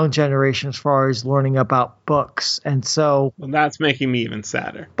top-down generation as far as learning about books. And so that's making me even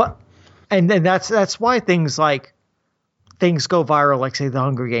sadder. But and that's why things go viral, like say the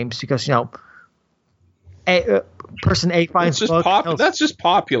Hunger Games, because person A finds that's just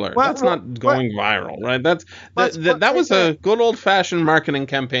popular. That's not going viral, right? That was a good old-fashioned marketing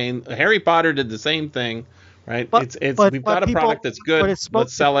campaign. Harry Potter did the same thing, right? We've got a product that's good.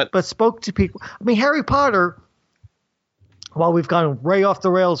 Let's sell it. But spoke to people. I mean, Harry Potter. While we've gone way off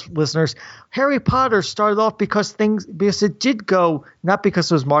the rails, listeners, Harry Potter started off because it did go, not because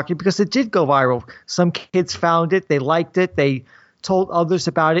it was marketed, because it did go viral. Some kids found it, they liked it, they told others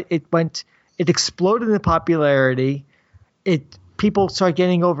about it. It exploded in popularity. People started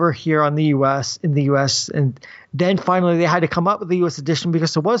getting over here in the U.S., and then finally they had to come up with the U.S. edition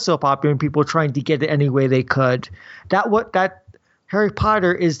because it was so popular and people were trying to get it any way they could. That Harry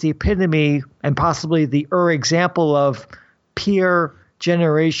Potter is the epitome and possibly the example of peer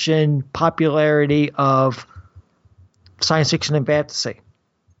generation popularity of science fiction and fantasy.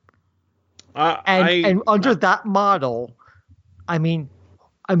 And under that model, I mean,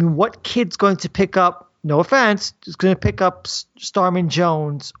 what kid's going to pick up, no offense, is going to pick up Starman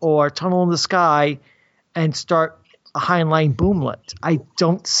Jones or Tunnel in the Sky and start a Heinlein boomlet? I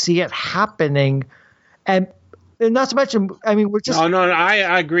don't see it happening. And not to mention, I mean, we're just... No,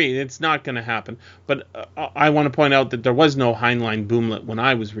 I agree. It's not going to happen. But I want to point out that there was no Heinlein boomlet when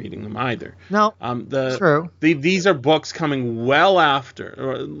I was reading them either. No, true. These are books coming well after,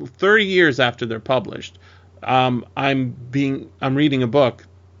 or 30 years after they're published. I'm reading a book.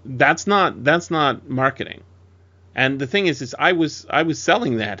 That's not marketing. And the thing is I was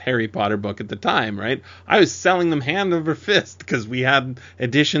selling that Harry Potter book at the time, right? I was selling them hand over fist because we had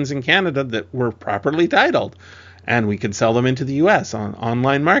editions in Canada that were properly titled. And we could sell them into the U.S. on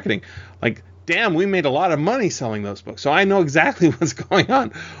online marketing. Like, damn, we made a lot of money selling those books. So I know exactly what's going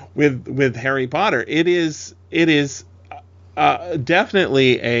on with Harry Potter. It is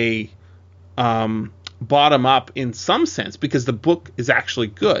definitely a bottom up in some sense because the book is actually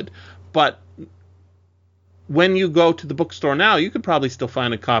good. But when you go to the bookstore now, you could probably still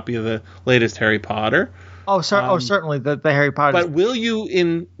find a copy of the latest Harry Potter. Certainly the Harry Potter. But will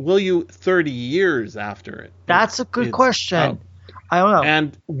you 30 years after it? That's a good question. I don't know.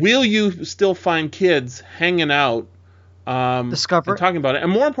 And will you still find kids hanging out, discover talking about it?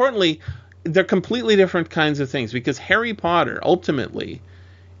 And more importantly, they're completely different kinds of things because Harry Potter ultimately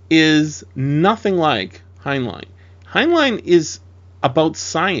is nothing like Heinlein. Heinlein is about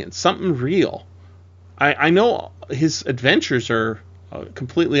science, something real. I know his adventures are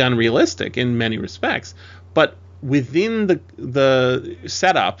completely unrealistic in many respects, but within the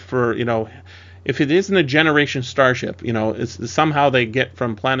setup for, if it isn't a generation starship, it's somehow they get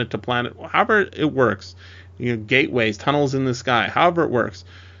from planet to planet, however it works, gateways, tunnels in the sky, however it works,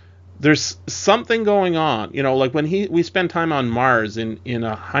 there's something going on, like when we spend time on Mars in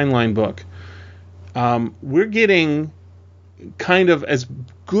a Heinlein book, we're getting kind of as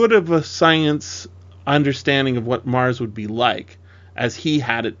good of a science understanding of what Mars would be like as he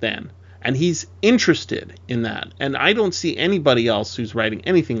had it then, and he's interested in that, and I don't see anybody else who's writing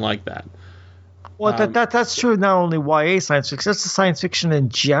anything like that. Well, that's true. Not only YA science fiction, that's the science fiction in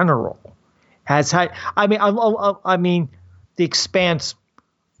general has had. I mean, The Expanse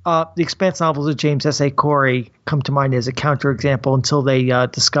the Expanse novels of James S.A. Corey come to mind as a counterexample until they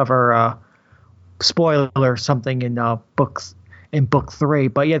discover spoiler something in book 3.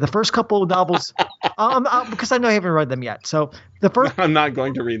 But yeah, the first couple of novels, because I know I haven't read them yet. So the first, I'm not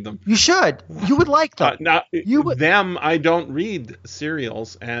going to read them. you should. You would like them. You would. Them, I don't read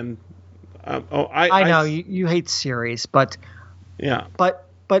serials, and I know you hate series, but yeah, but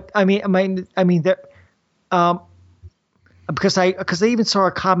I mean that. Because I even saw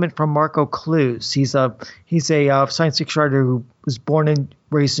a comment from Marco Clues. He's a science fiction writer who was born and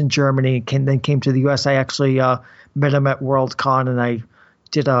raised in Germany and then came to the U.S. I actually met him at Worldcon and I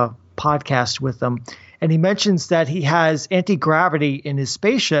did a podcast with him. And he mentions that he has anti-gravity in his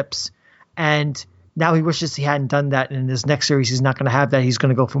spaceships, and now he wishes he hadn't done that. And in his next series, he's not going to have that. He's going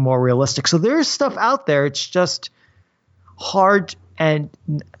to go for more realistic. So there's stuff out there. It's just hard, and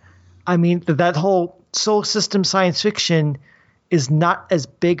I mean that whole solar system science fiction is not as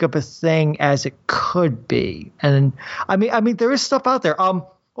big of a thing as it could be. And I mean there is stuff out there.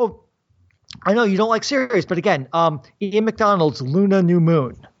 Well, I know you don't like series, but again, Ian McDonald's Luna New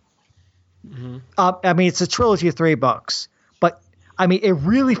Moon. Mm-hmm. I mean, it's a trilogy of 3 books, but I mean, it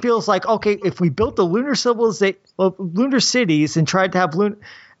really feels like, okay, if we built the lunar lunar cities and tried to have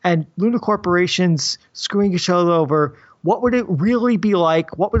lunar corporations screwing each other over, what would it really be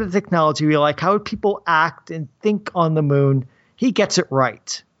like? What would the technology be like? How would people act and think on the moon? He gets it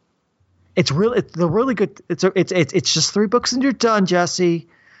right. It's really good. It's just 3 books and you're done, Jesse.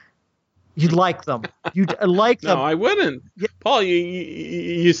 You'd like them. You'd like them. No, I wouldn't. Yeah. Paul,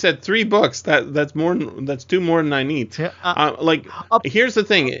 you said 3 books. That's 2 more than I need. Here's the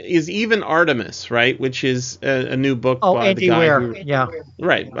thing: is even Artemis, right? Which is a new book by Andy the guy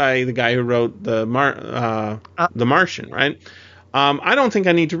Weir. by the guy who wrote the Martian, right? I don't think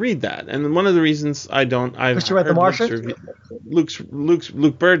I need to read that, and one of the reasons I don't, I've read The Martian?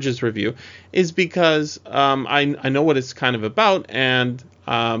 Luke Burge's review, is because I know what it's kind of about, and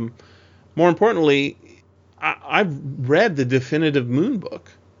more importantly, I've read the definitive Moon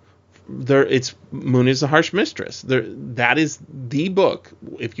book. Moon is a Harsh Mistress. That is the book.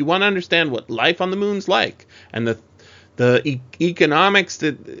 If you want to understand what life on the moon's like and the economics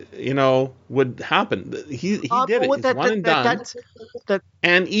that would happen, he did it. It's one and done.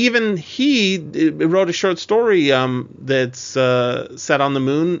 And even he wrote a short story that's set on the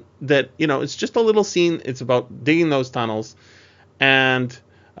moon. That it's just a little scene. It's about digging those tunnels, and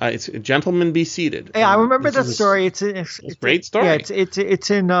it's Gentlemen Be Seated. Yeah, I remember that story. It's a great story. Yeah,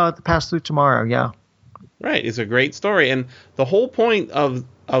 it's in The Pass Through Tomorrow. Yeah, right. It's a great story, and the whole point of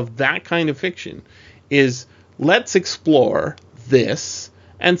that kind of fiction is let's explore this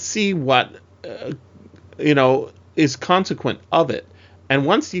and see what is consequent of it. And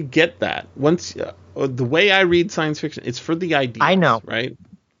once you get that, the way I read science fiction, it's for the ideas. I know, right?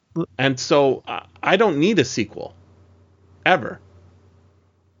 And so I don't need a sequel ever.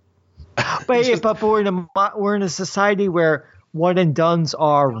 But we're in a society where one and dones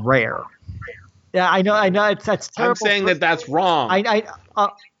are rare. Yeah, I know. That's terrible. I'm saying that's wrong.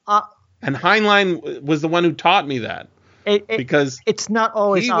 And Heinlein was the one who taught me that. Because it's not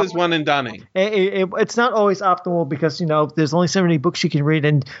always he was one and doneing. It's not always optimal because there's only so many books you can read,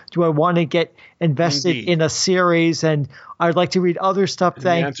 and do I want to get invested in a series? And I'd like to read other stuff. The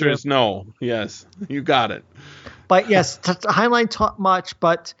answer is no. Yes, you got it. But yes, Heinlein taught much,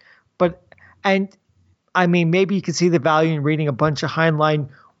 but I mean, maybe you can see the value in reading a bunch of Heinlein.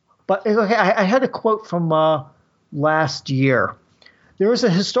 But okay, I had a quote from last year. There is a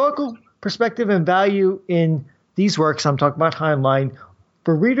historical perspective and value in these works, I'm talking about Heinlein,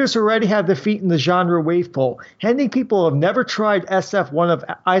 for readers who already have their feet in the genre waveful. Handing people who have never tried SF one of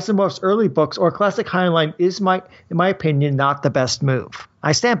Asimov's early books or classic Heinlein is, in my opinion, not the best move.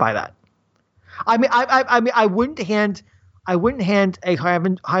 I stand by that. I mean, I wouldn't hand a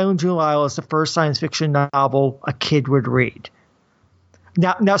Highland July as the first science fiction novel a kid would read.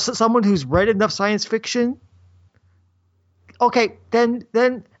 Now, someone who's read enough science fiction, okay, then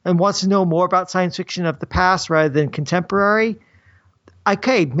and wants to know more about science fiction of the past rather than contemporary,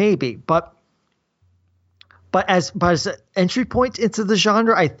 okay, maybe. But as an entry point into the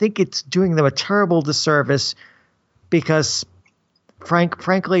genre, I think it's doing them a terrible disservice because,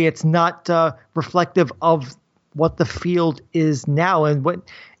 frankly, it's not reflective of what the field is now. And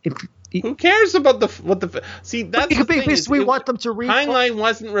who cares about see, that's the thing. Because we want them to read. Heinlein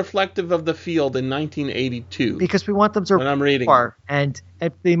wasn't reflective of the field in 1982. Because we want them to read I'm reading more, and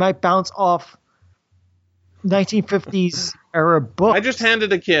they might bounce off 1950s era books. I just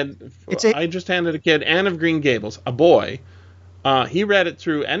handed a kid Anne of Green Gables, a boy. He read it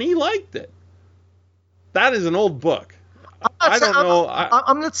through and he liked it. That is an old book. I don't know.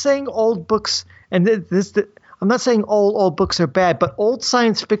 I'm not saying old books, and I'm not saying all old books are bad, but old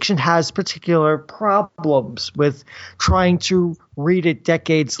science fiction has particular problems with trying to read it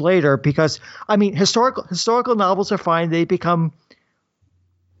decades later. Because I mean, historical novels are fine; they become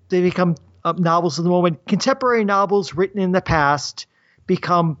novels of the moment. Contemporary novels written in the past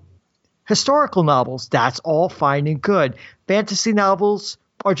become historical novels. That's all fine and good. Fantasy novels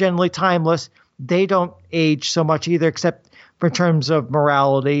are generally timeless. They don't age so much either, except for terms of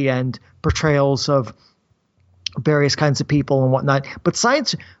morality and portrayals of various kinds of people and whatnot. But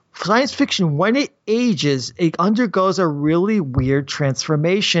science fiction, when it ages, it undergoes a really weird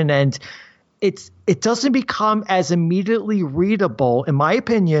transformation, and it doesn't become as immediately readable, in my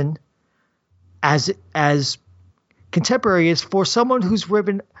opinion, as contemporary is for someone who's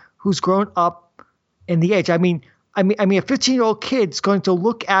grown up in the age. I mean, a 15-year-old kid's going to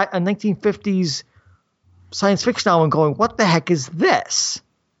look at a 1950s science fiction novel and going, "What the heck is this?"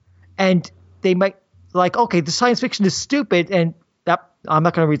 And they might like, "Okay, the science fiction is stupid, and I'm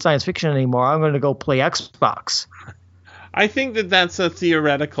not going to read science fiction anymore. I'm going to go play Xbox." I think that's a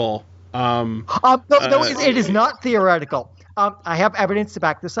theoretical. No, it is not theoretical. I have evidence to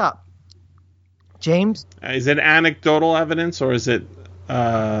back this up. James, is it anecdotal evidence or is it?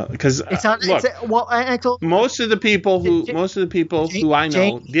 Because it's not. Look, most of the people who I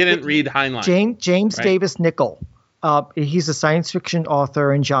know didn't read Heinlein. James right? Davis Nichol. He's a science fiction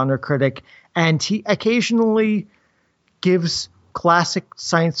author and genre critic, and he occasionally gives classic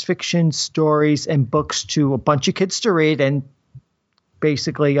science fiction stories and books to a bunch of kids to read, and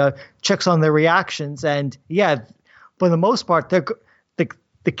basically checks on their reactions. And yeah, for the most part, the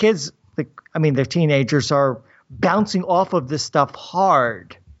kids. They're teenagers are bouncing off of this stuff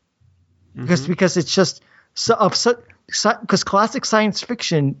hard because it's just because classic science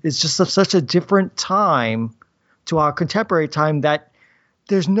fiction is just of such a different time to our contemporary time that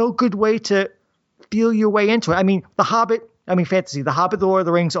there's no good way to feel your way into it. I mean, fantasy, The Hobbit, The Lord of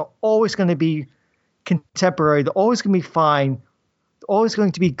the Rings are always going to be contemporary. They're always going to be fine. They're always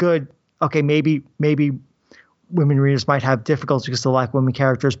going to be good. Okay, maybe women readers might have difficulties because they lack women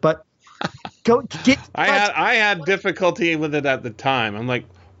characters, but I had difficulty with it at the time. I'm like,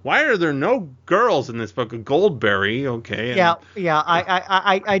 why are there no girls in this book? Goldberry, okay.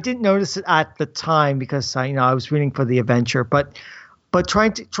 I didn't notice it at the time because I was reading for the adventure, but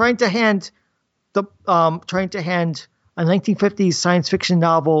trying to hand a 1950s science fiction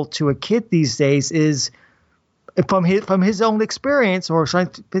novel to a kid these days is from his own experience or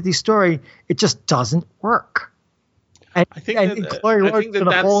science fiction story, it just doesn't work. I think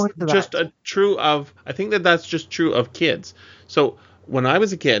that's just true of kids. So when I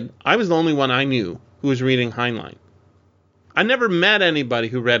was a kid, I was the only one I knew who was reading Heinlein. I never met anybody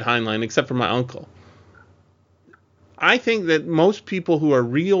who read Heinlein except for my uncle. I think that most people who are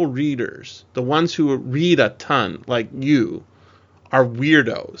real readers, the ones who read a ton, like you, are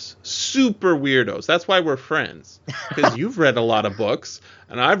weirdos, super weirdos. That's why we're friends, because you've read a lot of books,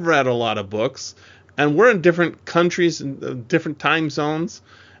 and I've read a lot of books. And we're in different countries and different time zones.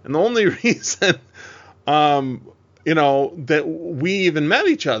 And the only reason, that we even met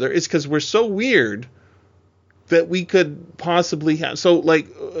each other is because we're so weird that we could possibly have. So,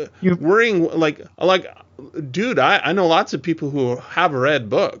 worrying, dude, I know lots of people who have read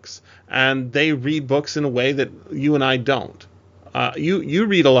books, and they read books in a way that you and I don't. You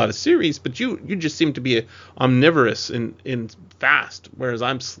read a lot of series, but you just seem to be omnivorous in fast, whereas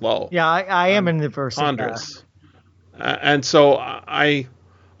I'm slow. Yeah, I am omnivorous. Ponderous. And so I'm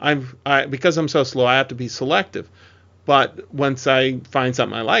because I'm so slow, I have to be selective. But once I find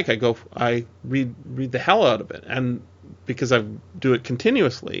something I like, I read the hell out of it, and because I do it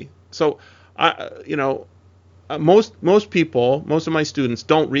continuously. So most people, most of my students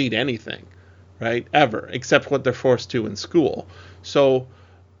don't read anything. Right, ever, except what they're forced to in school. So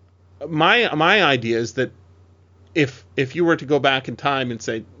my idea is that if you were to go back in time and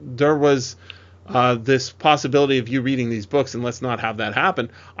say there was this possibility of you reading these books, and let's not have that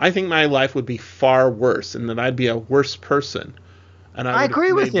happen, I think my life would be far worse, and that I'd be a worse person, and I would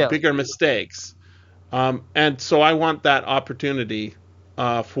agree with you. Bigger mistakes. And so I want that opportunity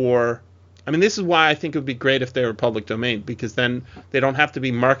for. I mean, this is why I think it would be great if they were public domain, because then they don't have to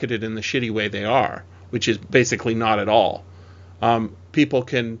be marketed in the shitty way they are, which is basically not at all. People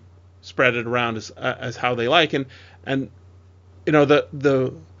can spread it around as how they like, and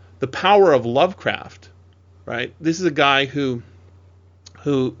the power of Lovecraft, right? This is a guy who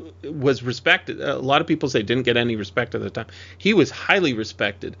was respected. A lot of people say didn't get any respect at the time. He was highly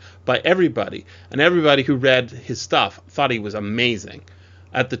respected by everybody, and everybody who read his stuff thought he was amazing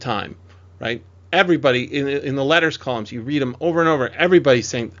at the time. Right? everybody in the letters columns, you read them over and over. Everybody's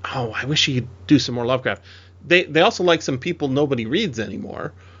saying, "Oh, I wish he could do some more Lovecraft." They also like some people nobody reads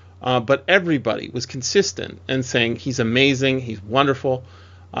anymore, but everybody was consistent and saying he's amazing, he's wonderful.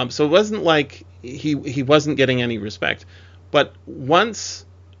 So it wasn't like he wasn't getting any respect. But once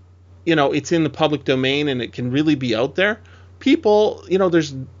it's in the public domain and it can really be out there, people,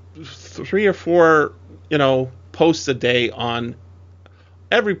 there's 3 or 4 posts a day on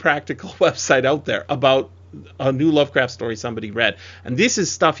every practical website out there about a new Lovecraft story somebody read. And this is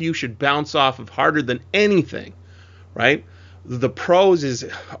stuff you should bounce off of harder than anything, right? The prose is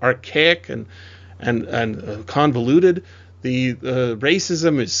archaic and convoluted. The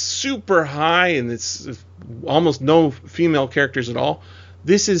racism is super high, and it's almost no female characters at all.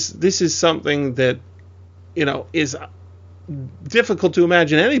 This is something that is difficult to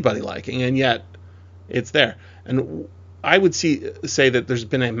imagine anybody liking, and yet it's there. And I would say that there's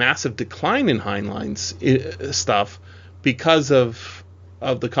been a massive decline in Heinlein's stuff because of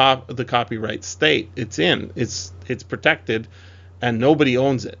the copyright state it's in. It's protected, and nobody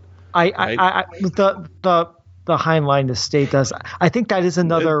owns it. The Heinlein estate does. I think that is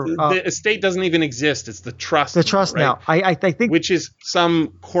another. The estate doesn't even exist. It's the trust. The trust now. I think, which is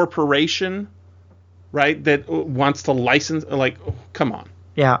some corporation, right? That wants to license. Like, oh, come on.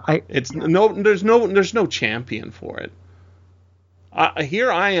 Yeah, There's no champion for it.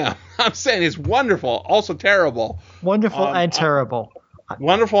 Here I am. I'm saying it's wonderful, also terrible. Wonderful and terrible.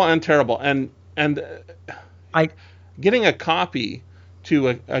 Wonderful and terrible. And getting a copy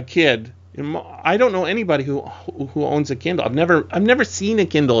to a kid. I don't know anybody who owns a Kindle. I've never seen a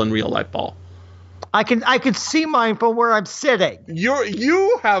Kindle in real life, Paul. I can see mine from where I'm sitting.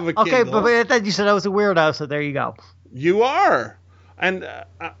 You have a Kindle. Okay, but then you said I was a weirdo, so there you go. You are. And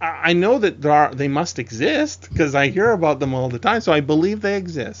I know that they must exist because I hear about them all the time, so I believe they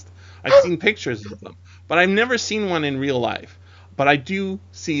exist. I've seen pictures of them, but I've never seen one in real life. But I do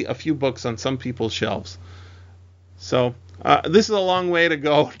see a few books on some people's shelves. So this is a long way to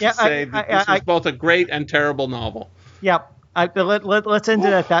go to say that this was both a great and terrible novel. Yep. Let's end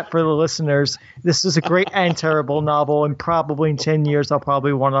it at that for the listeners. This is a great and terrible novel, and probably in 10 years I'll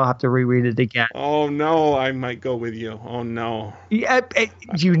probably want to have to reread it again. Oh no, I might go with you. Oh no. Yeah,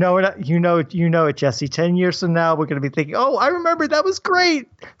 you know it, Jesse. 10 years from now we're going to be thinking, "Oh, I remember that was great.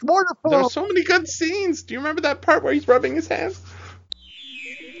 It's wonderful." There's so many good scenes. Do you remember that part where he's rubbing his hands?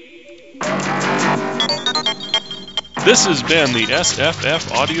 This has been the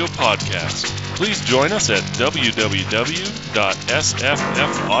SFF Audio Podcast. Please join us at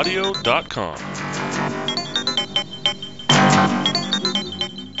www.sffaudio.com.